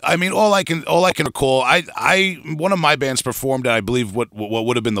 Well, I mean, all I can recall, one of my bands performed at, I believe, what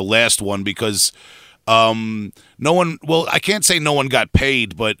would have been the last one because no one. Well, I can't say no one got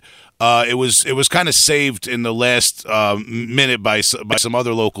paid, but it was kind of saved in the last minute by some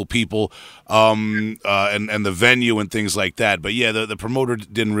other local people and the venue and things like that. But yeah, the promoter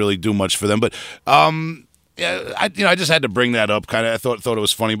didn't really do much for them. But yeah, I just had to bring that up. Kind of, I thought it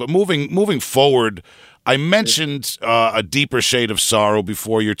was funny. But moving forward, I mentioned A Deeper Shade of Sorrow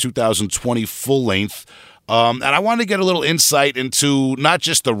before, your 2020 full length. And I wanted to get a little insight into not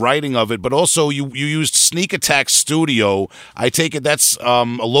just the writing of it, but also you used Sneak Attack Studio. I take it that's a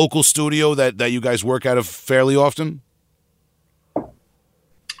local studio that you guys work out of fairly often?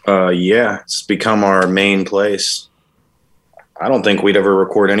 Yeah, it's become our main place. I don't think we'd ever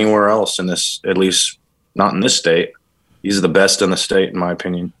record anywhere else in this, at least not in this state. He's the best in the state, in my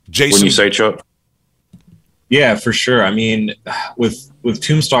opinion. Jason, wouldn't you say, Chuck? Yeah, for sure. I mean, with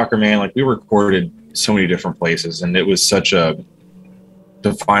Tombstalker, man, like we recorded so many different places, and it was such to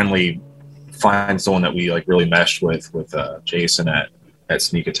finally find someone that we like really meshed with Jason at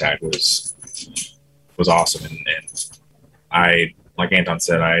Sneak Attack was awesome. And I, like Anton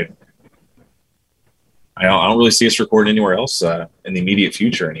said, I don't really see us recording anywhere else in the immediate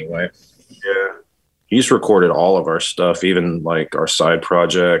future anyway. Yeah, he's recorded all of our stuff, even like our side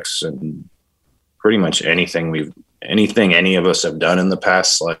projects and pretty much anything any of us have done in the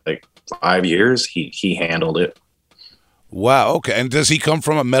past like 5 years. He handled it. Wow. Okay. And does he come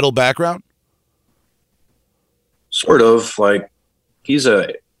from a metal background? Sort of. Like he's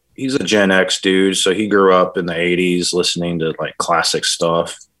a Gen X dude, so he grew up in the 80s listening to like classic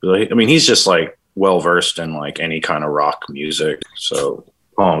stuff. I mean, he's just like well versed in like any kind of rock music, so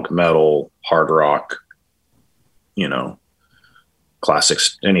punk, metal, hard rock,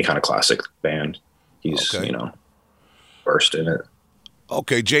 classics, any kind of classic band. He's versed in it.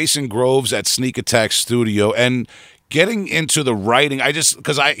 Okay, Jason Groves at Sneak Attack Studio. And getting into the writing,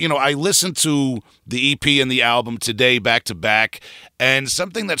 because I listened to the EP and the album today back to back, and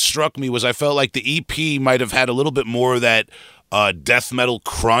something that struck me was I felt like the EP might have had a little bit more of that death metal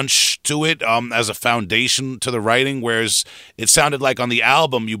crunch to it as a foundation to the writing, whereas it sounded like on the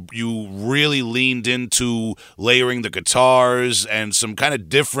album you really leaned into layering the guitars and some kind of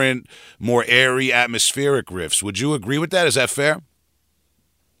different, more airy, atmospheric riffs. Would you agree with that? Is that fair?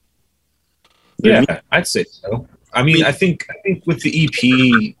 Yeah, I'd say so. I mean, I think with the EP,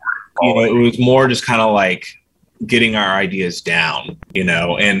 it was more just kind of like getting our ideas down,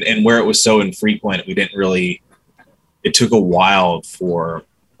 and where it was so infrequent, we didn't really. It took a while for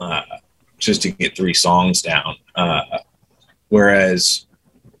just to get 3 songs down. Whereas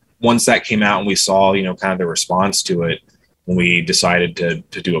once that came out and we saw, kind of the response to it, when we decided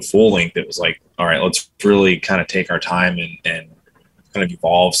to do a full length, it was like, all right, let's really kind of take our time and kind of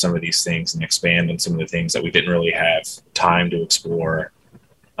evolve some of these things and expand on some of the things that we didn't really have time to explore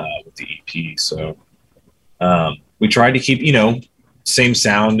with the EP. So we tried to keep, same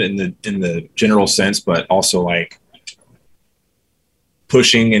sound in the general sense, but also like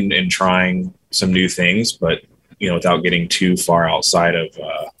pushing and trying some new things, but without getting too far outside of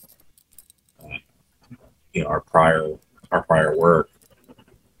our prior work.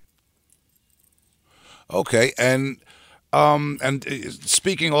 Okay, and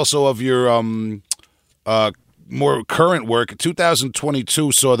speaking also of your more current work.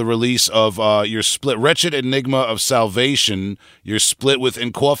 2022 saw the release of your split Wretched Enigma of Salvation, your split with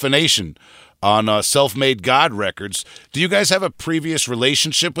Incorporation on Self-Made God Records. Do you guys have a previous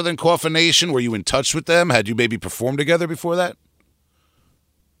relationship with Incorporation? Were you in touch with them? Had you maybe performed together before that?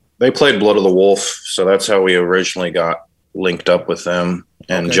 They played Blood of the Wolf, so that's how we originally got linked up with them.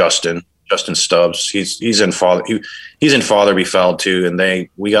 And Okay. Justin Stubbs, he's in Father Be Fouled too, and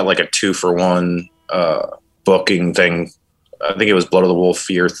we got like a 2-for-1 booking thing. I think it was Blood of the Wolf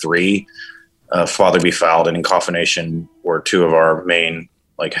Year 3, Father Be Fouled, and Incoffenation were two of our main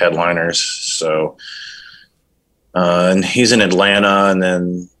like headliners. So, and he's in Atlanta, and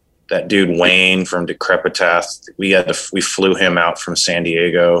then that dude Wayne from Decrepitath, we flew him out from San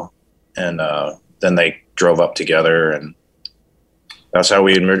Diego, and then they drove up together, and that's how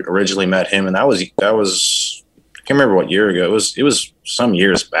we originally met him. And that was I can't remember what year ago. It was some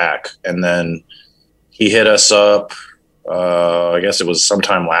years back, and then he hit us up. I guess it was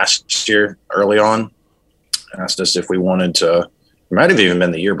sometime last year, early on, asked us if we wanted to. It might have even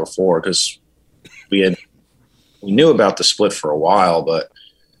been the year before, because we knew about the split for a while, but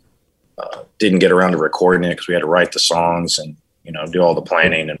didn't get around to recording it because we had to write the songs and do all the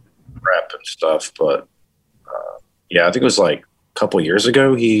planning and prep and stuff. But yeah, I think it was like a couple years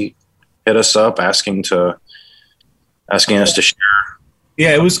ago he hit us up asking us to share.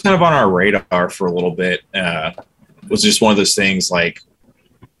 Yeah, it was kind of on our radar for a little bit. It was just one of those things like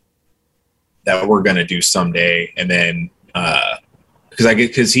that we're going to do someday. And then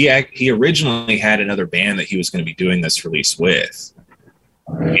because he originally had another band that he was going to be doing this release with,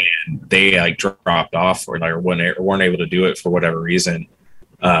 and they like dropped off or weren't able to do it for whatever reason.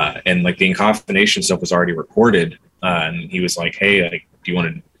 And like the Incoffenation stuff was already recorded, and he was like, "Hey, like, do you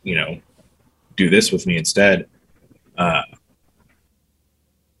want to do this with me instead?" And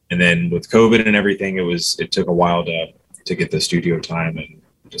then with COVID and everything, it took a while to get the studio time and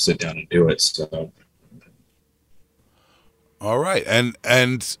to sit down and do it. So, all right,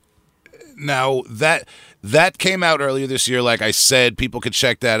 and now that came out earlier this year. Like I said, people could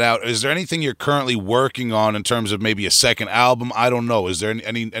check that out. Is there anything you're currently working on in terms of maybe a second album? I don't know. Is there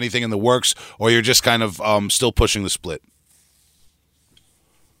anything in the works, or you're just kind of still pushing the split?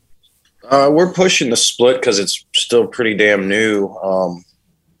 We're pushing the split because it's still pretty damn new.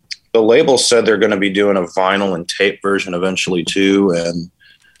 The label said they're going to be doing a vinyl and tape version eventually too, and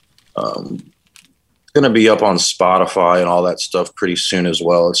going to be up on Spotify and all that stuff pretty soon as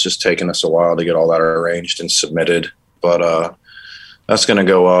well. It's just taken us a while to get all that arranged and submitted, but that's going to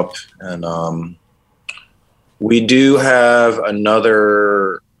go up. And we do have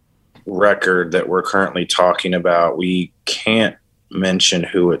another record that we're currently talking about. We can't mention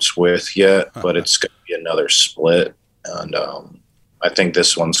who it's with yet, but it's going to be another split. And I think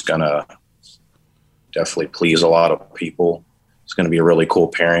this one's going to definitely please a lot of people. It's going to be a really cool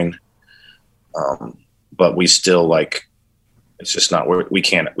pairing. But we still it's just not, we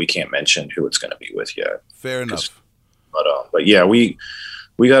can't mention who it's going to be with yet. Fair enough. But yeah, we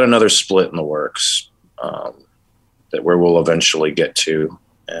got another split in the works that where we'll eventually get to.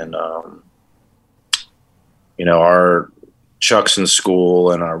 And, our Chuck's in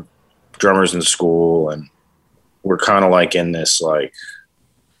school and our drummer's in school, and we're kind of like in this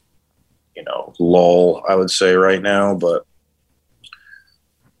lull, I would say right now, but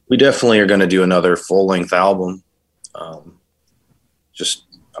we definitely are going to do another full-length album. Just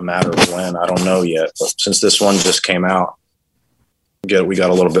a matter of when. I don't know yet. But since this one just came out, we got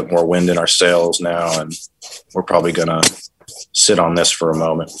a little bit more wind in our sails now, and we're probably going to sit on this for a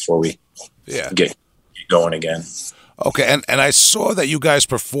moment before we get going again. Okay, and I saw that you guys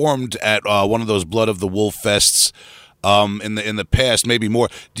performed at one of those Blood of the Wolf fests in the past, maybe more.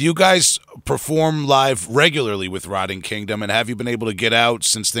 Do you guys perform live regularly with Rotting Kingdom, and have you been able to get out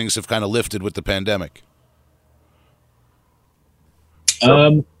since things have kind of lifted with the pandemic?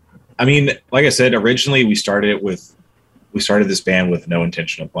 I mean, like I said, originally we started this band with no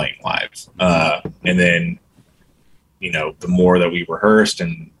intention of playing live, and then the more that we rehearsed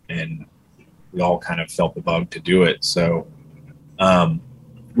and we all kind of felt the bug to do it. So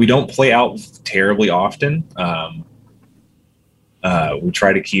we don't play out terribly often. We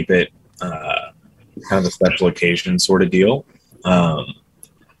try to keep it kind of a special occasion sort of deal. And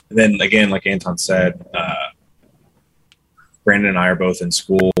then again, like Anton said, Brandon and I are both in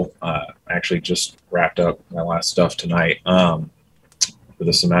school. Actually just wrapped up my last stuff tonight for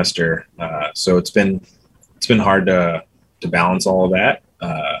the semester. So it's been hard to balance all of that.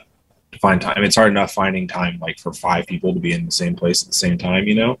 To find time. It's hard enough finding time for 5 people to be in the same place at the same time,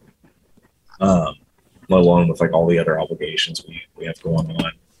 let alone with all the other obligations we have going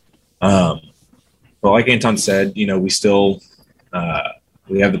on. but like Anton said, we still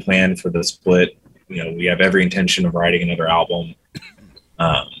we have the plan for the split. We have every intention of writing another album.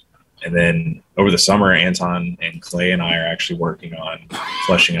 And then over the summer, Anton and Clay and I are actually working on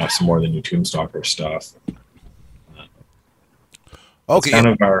fleshing out some more of the new Tombstalker stuff. Okay. It's kind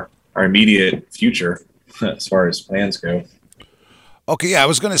of our immediate future as far as plans go. Okay, yeah, I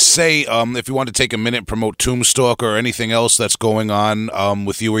was going to say, if you want to take a minute, promote Tombstalker or anything else that's going on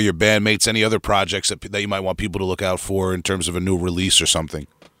with you or your bandmates, any other projects that you might want people to look out for in terms of a new release or something.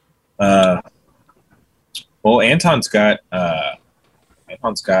 Well, Anton's got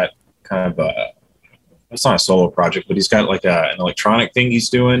kind of it's not a solo project, but he's got like an electronic thing he's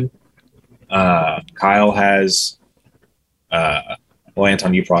doing. Kyle has, well,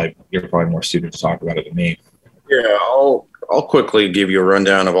 Anton, you're probably more suited to talk about it than me. Yeah, I'll quickly give you a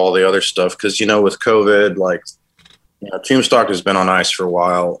rundown of all the other stuff because with COVID, Tombstalker has been on ice for a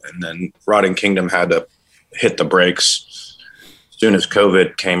while, and then Rotting Kingdom had to hit the brakes as soon as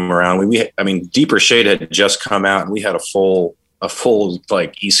COVID came around. Deeper Shade had just come out, and we had a full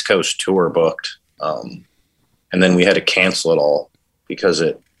East Coast tour booked, and then we had to cancel it all because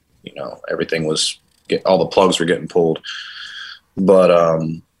everything was all the plugs were getting pulled. But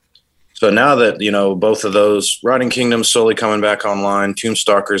so now that both of those, Rotting Kingdom slowly coming back online,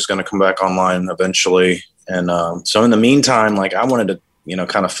 Tombstalker is going to come back online eventually, and so in the meantime, I wanted to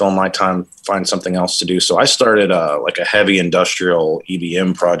kind of fill my time, find something else to do. So I started a heavy industrial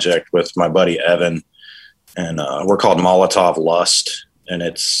EBM project with my buddy Evan. And we're called Molotov Lust, and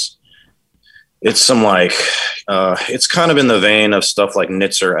it's some it's kind of in the vein of stuff like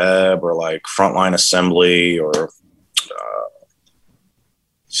Nitzer Ebb or like Frontline Assembly or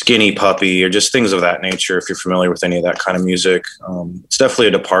Skinny Puppy or just things of that nature. If you're familiar with any of that kind of music, it's definitely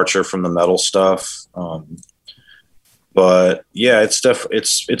a departure from the metal stuff. But yeah,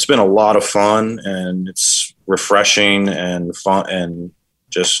 it's been a lot of fun, and it's refreshing and fun, and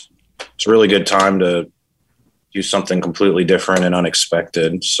just it's a really good time to do something completely different and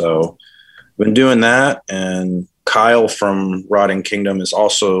unexpected. So I've been doing that. And Kyle from Rotting Kingdom has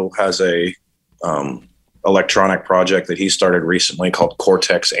a electronic project that he started recently called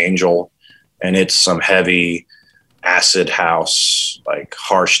Cortex Angel. And it's some heavy acid house,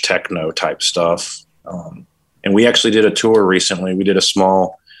 harsh techno type stuff. And we actually did a tour recently. We did a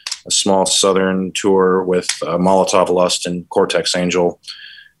small Southern tour with Molotov Lust and Cortex Angel.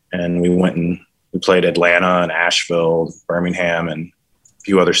 And we played Atlanta and Asheville, Birmingham, and a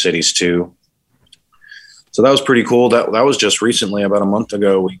few other cities too. So that was pretty cool. That was just recently, about a month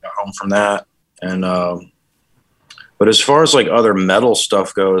ago, we got home from that. And but as far as other metal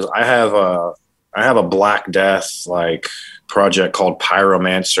stuff goes, I have a Black Death project called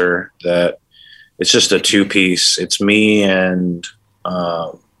Pyromancer that it's just a 2-piece. It's me and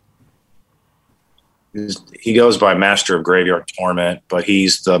he goes by Master of Graveyard Torment, but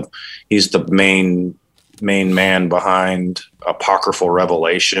he's the main man behind Apocryphal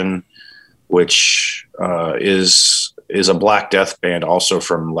Revelation, which is a Black Death band also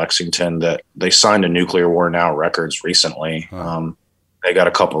from Lexington that they signed to Nuclear War Now Records recently. They got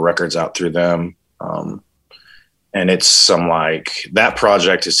a couple records out through them, and it's some that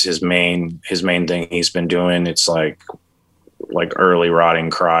project is his main thing he's been doing. It's early Rotting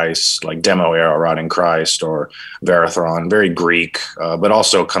Christ, demo era Rotting Christ or Varathron, very Greek, but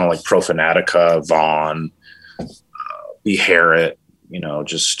also kind of Profanatica, Vaughn, Beherit,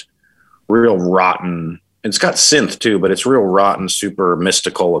 just real rotten. It's got synth too, but it's real rotten, super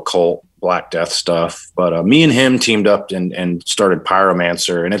mystical, occult, Black Death stuff. But me and him teamed up and started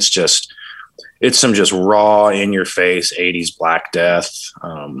Pyromancer, and it's some just raw, in your face 80s Black Death,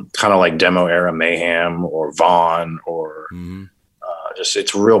 kind of like demo era Mayhem or Vaughn or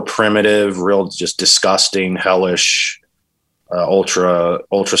it's real primitive, real just disgusting, hellish, ultra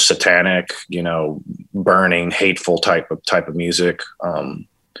satanic, burning, hateful type of music.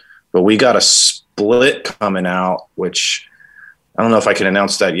 But we got a split coming out, which I don't know if I can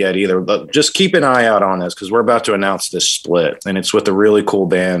announce that yet either, but just keep an eye out on this because we're about to announce this split, and it's with a really cool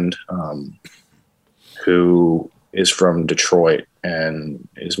band who is from Detroit and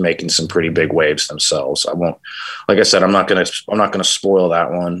is making some pretty big waves themselves. I won't, like I said, I'm not going to spoil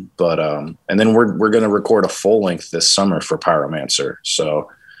that one, but and then we're going to record a full length this summer for Pyromancer.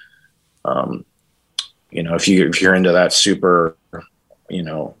 So if you're into that super,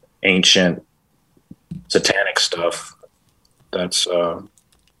 ancient satanic stuff, that's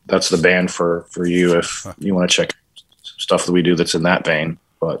the band for you if you want to check stuff that we do that's in that vein.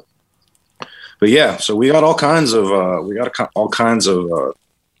 But yeah, so we got all kinds of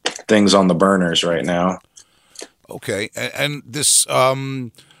things on the burners right now. Okay, and this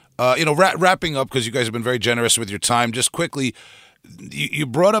wrapping up, because you guys have been very generous with your time, just quickly, you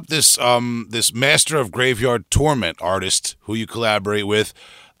brought up this this Master of Graveyard Torment artist who you collaborate with.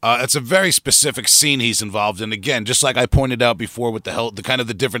 It's a very specific scene he's involved in. Again, just like I pointed out before with the kind of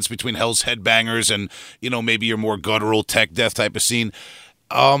the difference between Hell's Headbangers and, maybe your more guttural tech death type of scene.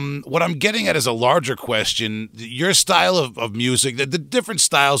 What I'm getting at is a larger question. Your style of music, the different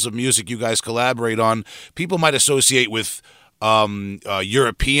styles of music you guys collaborate on, people might associate with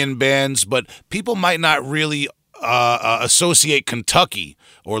European bands, but people might not really associate Kentucky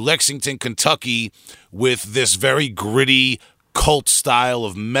or Lexington, Kentucky with this very gritty cult style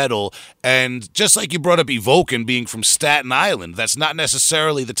of metal. And just like you brought up Evoken being from Staten Island, that's not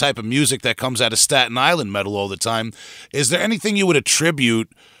necessarily the type of music that comes out of Staten Island metal all the time. Is there anything you would attribute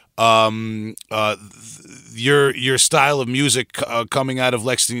your style of music coming out of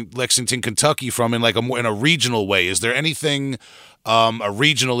Lexington, Kentucky from in a regional way? Is there anything a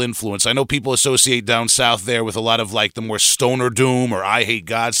regional influence? I know people associate down south there with a lot of like the more stoner doom or I Hate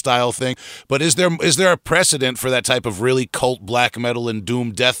God style thing, but is there a precedent for that type of really cult black metal and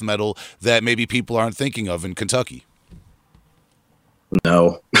doom death metal that maybe people aren't thinking of in Kentucky?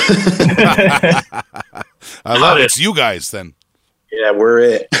 No. I love it. It's you guys then. Yeah, we're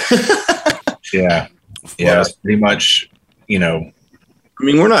it. Yeah. Yeah, it's pretty much, I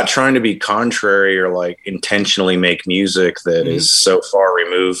mean, we're not trying to be contrary or like intentionally make music that is so far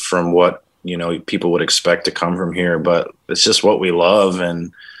removed from what, people would expect to come from here, but it's just what we love,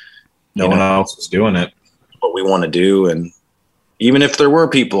 and no one else is doing it. What we want to do. And even if there were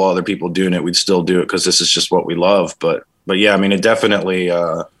other people doing it, we'd still do it because this is just what we love. But yeah, I mean, it definitely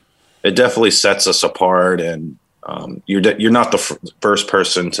sets us apart, and you're not the first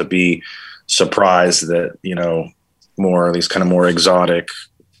person to be surprised that, these kind of more exotic,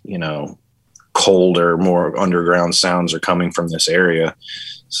 colder, more underground sounds are coming from this area.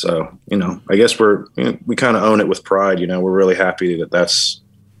 So, I guess we kind of own it with pride. We're really happy that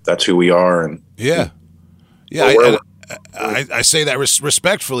that's who we are. And yeah. I say that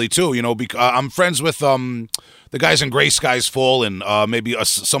respectfully too, because I'm friends with the guys in Gray Skies Fall, and maybe a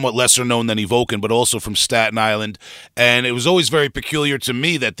somewhat lesser known than Evoken, but also from Staten Island. And it was always very peculiar to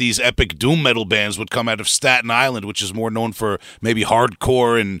me that these epic doom metal bands would come out of Staten Island, which is more known for maybe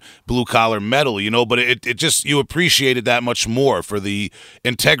hardcore and blue collar metal, but it just, you appreciated that much more for the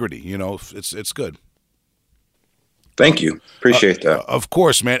integrity. It's good. Thank you. Appreciate that. Of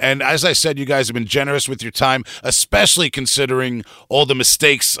course, man. And as I said, you guys have been generous with your time, especially considering all the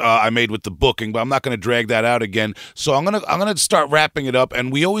mistakes I made with the booking, but I'm not going to drag that out again. So I'm going to start wrapping it up,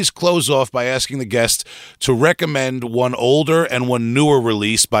 and we always close off by asking the guest to recommend one older and one newer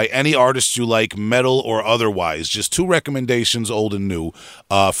release by any artist you like, metal or otherwise. Just 2 recommendations, old and new,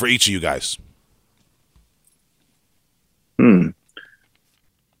 for each of you guys. What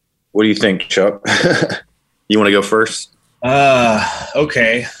do you think, Chuck? You want to go first?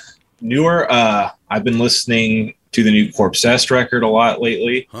 Okay. Newer, I've been listening to the new Corpsest record a lot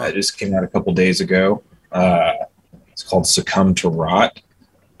lately. It just came out a couple days ago. It's called Succumb to Rot,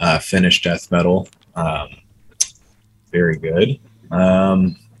 Finnish death metal. Very good.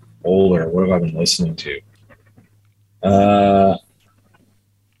 Older, what have I been listening to?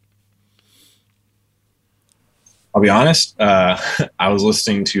 I'll be honest, I was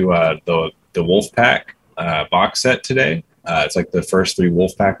listening to the Wolfpack box set today. It's like the first 3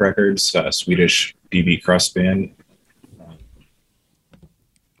 Wolfpack records, Swedish DB crust band.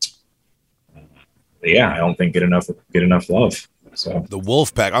 Yeah, I don't think get enough love. So the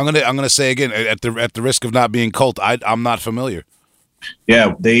Wolfpack. I'm gonna say again, at the risk of not being cult, I'm not familiar.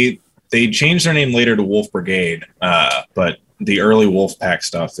 Yeah, they changed their name later to Wolf Brigade, but the early Wolfpack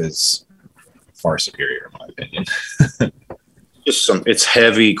stuff is far superior in my opinion. It's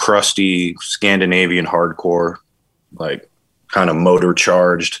heavy, crusty Scandinavian hardcore, like kind of motor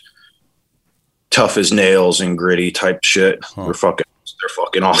charged, tough as nails and gritty type shit. They're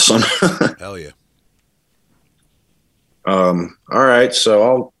fucking awesome. Hell yeah. All right,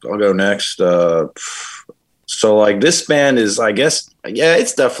 so I'll go next. So like this band is, I guess, yeah,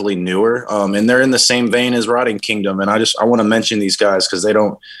 it's definitely newer. And they're in the same vein as Rotting Kingdom, and I want to mention these guys because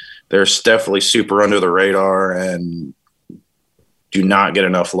they're definitely super under the radar and do not get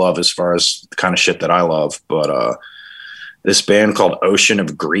enough love as far as the kind of shit that I love. But this band called Ocean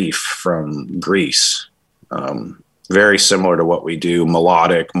of Grief from Greece, very similar to what we do,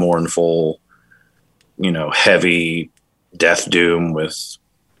 melodic, mournful, heavy death doom with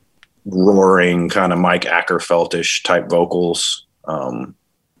roaring kind of Mike Ackerfeltish type vocals.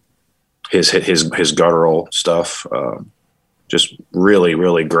 His guttural stuff, just really,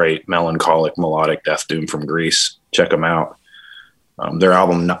 really great melancholic melodic death doom from Greece. Check them out. Their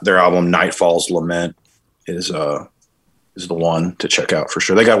album Nightfall's Lament is the one to check out for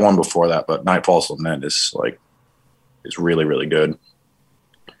sure. They got one before that, but Nightfall's Lament is really, really good.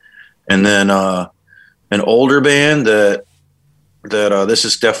 And then an older band that this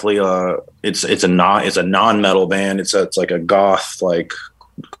is definitely it's a non-metal band. It's like a goth, like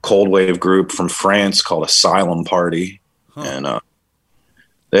cold wave group from France called Asylum Party. And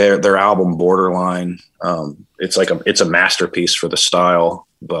their album Borderline, it's a masterpiece for the style,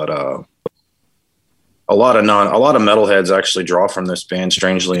 but a lot of metalheads actually draw from this band,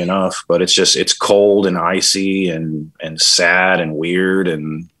 strangely enough. But it's cold and icy and sad and weird,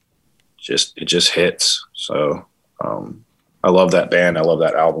 and it just hits. So I love that band. I love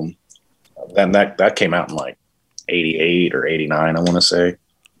that album. Then that came out in like 88 or 89, I want to say.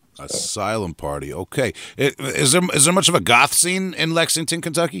 Asylum Party. Okay. Is there much of a goth scene in Lexington,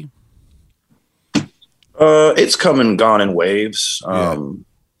 Kentucky? It's come and gone in waves.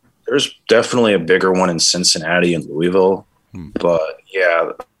 There's definitely a bigger one in Cincinnati and Louisville. But yeah,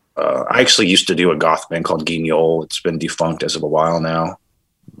 I actually used to do a goth band called Guignol. It's been defunct as of a while now.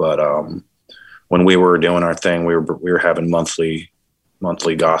 But when we were doing our thing, we were having monthly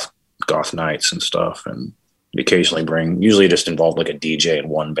goth nights and stuff, and occasionally usually just involved like a DJ and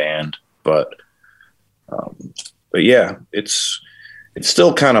one band. But yeah, it's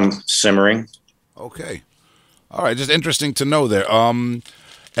still kind of simmering. Okay. All right. Just interesting to know there.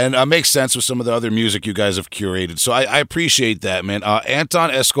 And makes sense with some of the other music you guys have curated. So I appreciate that, man.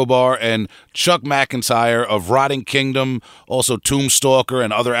 Anton Escobar and Chuck McIntyre of Rotting Kingdom, also Tombstalker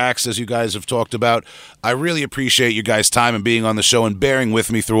and other acts as you guys have talked about. I really appreciate you guys' time and being on the show and bearing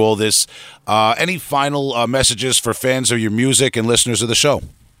with me through all this. Any final messages for fans of your music and listeners of the show?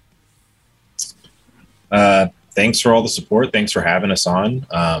 Thanks for all the support. Thanks for having us on.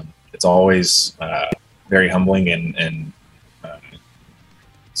 It's always very humbling and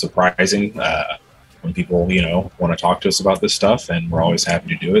surprising when people want to talk to us about this stuff, and we're always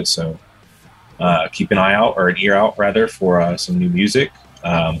happy to do it. So keep an eye out, or an ear out rather, for some new music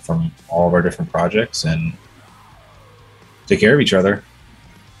from all of our different projects, and take care of each other.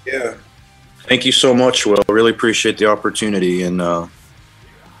 Yeah, thank you so much, Will. Really appreciate the opportunity, and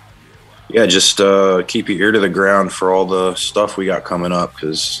just keep your ear to the ground for all the stuff we got coming up,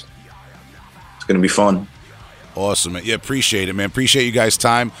 because it's going to be fun. Awesome. Yeah, appreciate it, man. Appreciate you guys'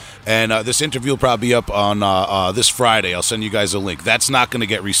 time. And this interview will probably be up on this Friday. I'll send you guys a link. That's not going to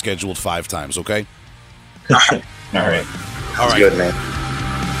get rescheduled 5 times, okay? All right. All right. Good, man.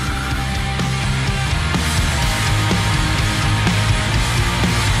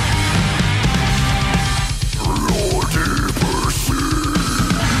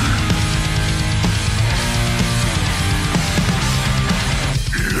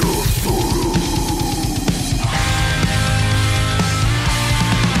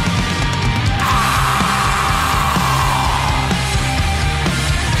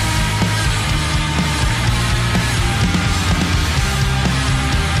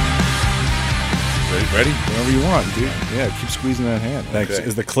 Ready? Whenever you want, dude. Yeah, keep squeezing that hand. Thanks. Okay.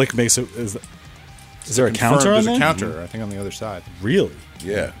 Is the click makes it? Is there a counter on There's there? a counter, I think, on the other side. Really?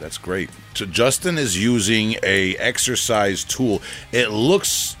 Yeah, that's great. So Justin is using a exercise tool. It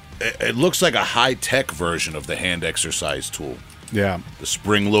looks like a high-tech version of the hand exercise tool. Yeah. The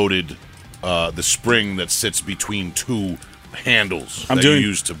spring-loaded, the spring that sits between two handles you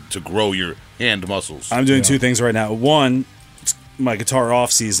use to grow your hand muscles. I'm doing 2 things right now. One, it's my guitar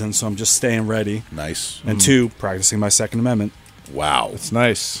off season, so I'm just staying ready. Nice. And 2, practicing my Second Amendment. Wow. It's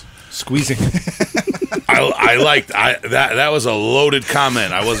nice. Squeezing. I liked that was a loaded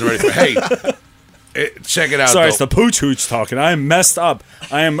comment. I wasn't ready for. Hey, check it out. Sorry, though. it's the pooch hooch talking. I am messed up.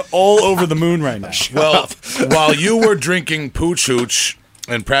 I am all over the moon right now. Well, while you were drinking pooch hooch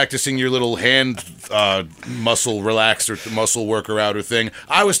and practicing your little hand muscle relaxer, muscle worker outer thing,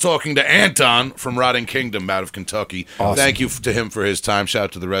 I was talking to Anton from Rotting Kingdom out of Kentucky. Awesome. Thank you to him for his time. Shout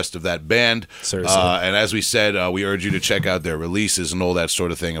out to the rest of that band. Seriously. And as we said, we urge you to check out their releases and all that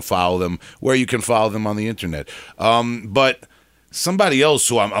sort of thing, and follow them where you can follow them on the internet. But somebody else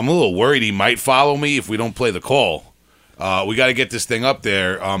who I'm a little worried he might follow me if we don't play the call. We got to get this thing up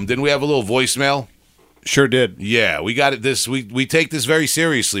there. Didn't we have a little voicemail? Sure did. Yeah, we got it. We take this very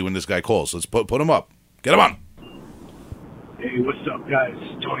seriously when this guy calls. Let's put him up. Get him on. Hey, what's up, guys?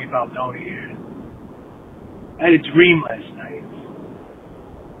 Tony Baldoni here. I had a dream last night.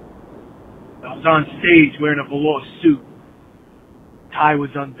 I was on stage wearing a velour suit. Tie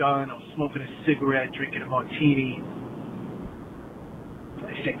was undone. I was smoking a cigarette, drinking a martini.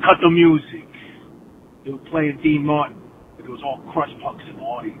 I said, cut the music. They were playing Dean Martin, but it was all crust punks in the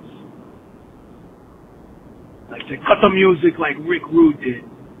audience. Like, to cut the music like Rick Rude did.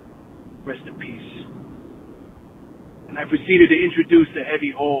 Rest in peace. And I proceeded to introduce the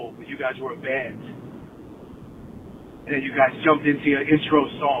Heavy Hole, but you guys were a band. And then you guys jumped into your intro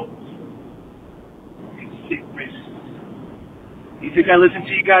songs. Sick risks. You think I listen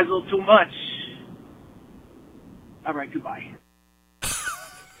to you guys a little too much? All right, goodbye.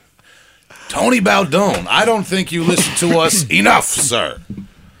 Tony Baldone, I don't think you listen to us enough, sir.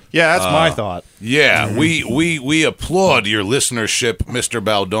 Yeah, that's my thought. Yeah, we applaud your listenership, Mr.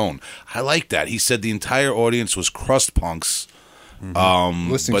 Baldone. I like that. He said the entire audience was crust punks,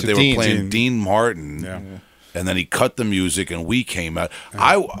 Listening but to they Dean. were playing Dean Martin. Yeah. And then he cut the music, and we came out.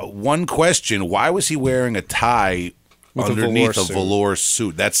 One question: why was he wearing a tie With a underneath velour a suit. velour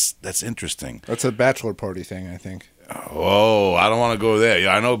suit? That's interesting. That's a bachelor party thing, I think. Oh, I don't want to go there.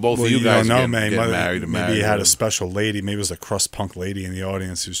 Yeah, I know both Well, of you you guys don't know, get man. married. Maybe he had a special lady. Maybe it was a crust punk lady in the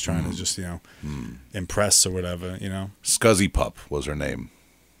audience who's trying to just, impress or whatever, Scuzzy Pup was her name.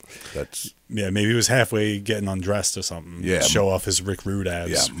 That's Yeah, maybe he was halfway getting undressed or something. Yeah. Show off his Rick Rude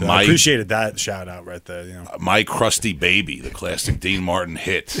abs. Yeah, I appreciated that shout out right there. My Crusty Baby, the classic Dean Martin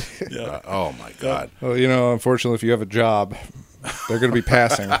hit. Yeah. Oh my God. Well, unfortunately, if you have a job, they're going to be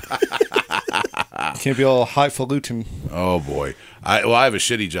passing. Can't be all highfalutin. Oh boy. I have a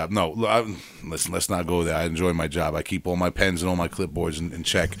shitty job. No, listen. Let's not go there. I enjoy my job. I keep all my pens and all my clipboards in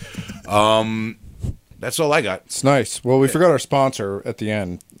check. That's all I got. It's nice. Well, we forgot our sponsor at the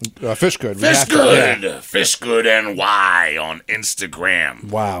end. Fish Good. We have to- Fishgood. Fishgood NY on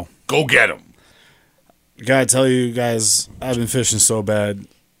Instagram. Wow. Go get them. Gotta tell you guys, I've been fishing so bad.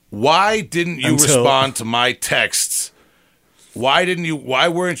 Why didn't you Until- respond to my texts? Why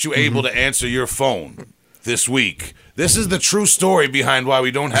weren't you able to answer your phone this week? This is the true story behind why we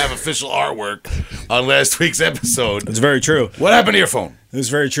don't have official artwork on last week's episode. It's very true. What happened to your phone? It was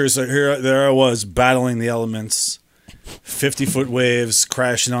very true. So there I was battling the elements, 50-foot waves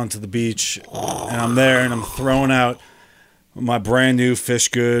crashing onto the beach, and I'm there and I'm throwing out my brand new Fish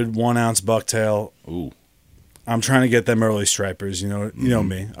Good 1 ounce bucktail. Ooh. I'm trying to get them early stripers. You know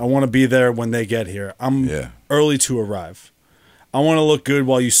me. I want to be there when they get here. I'm early to arrive. I want to look good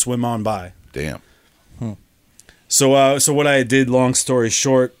while you swim on by. Damn. So what I did, long story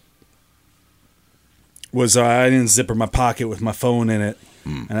short, was I didn't zipper my pocket with my phone in it,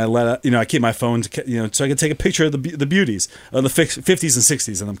 and I keep my phone so I can take a picture of the beauties of the 50s and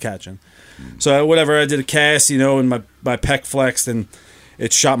 60s that I'm catching. So I did a cast, and my pec flexed, and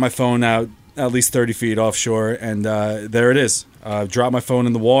it shot my phone out at least 30 feet offshore, and there it is. Dropped my phone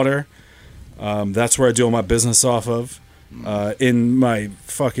in the water. That's where I do all my business off of. In my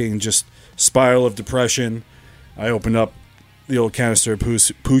fucking just spiral of depression, I opened up the old canister of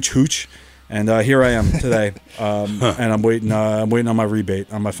pooch hooch, and here I am today. And I'm waiting on my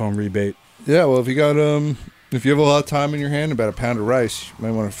rebate, on my phone rebate. Yeah, well, if you have a lot of time in your hand, about a pound of rice, you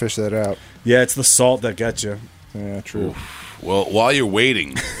might want to fish that out. Yeah, it's the salt that gets you. Yeah, true. Well, while you're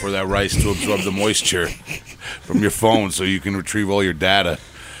waiting for that rice to absorb the moisture from your phone so you can retrieve all your data,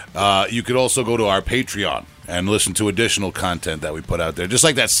 you could also go to our Patreon and listen to additional content that we put out there, just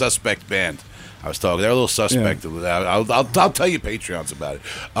like that Suspect band I was talking. They're a little suspect. Yeah. I'll tell you Patreons about it.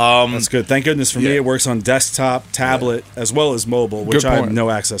 That's good. Thank goodness for me. It works on desktop, tablet, as well as mobile, which I have no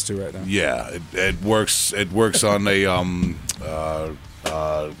access to right now. Yeah, it works. It works on a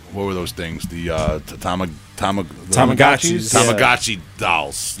what were those things? The Tamagotchis. Tamagotchi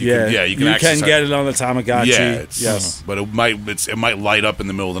dolls. You You can get it on the Tamagotchi. Yeah, yes, but it might light up in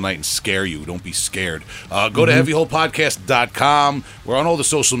the middle of the night and scare you. Don't be scared. Go to heavyholepodcast.com. We're on all the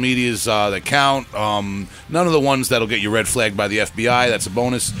social medias that count. None of the ones that'll get you red flagged by the FBI. That's a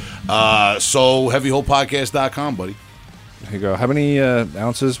bonus. So heavyholepodcast.com, buddy. There you go. How many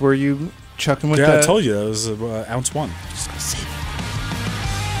ounces were you chucking with that? I told you that was ounce 1.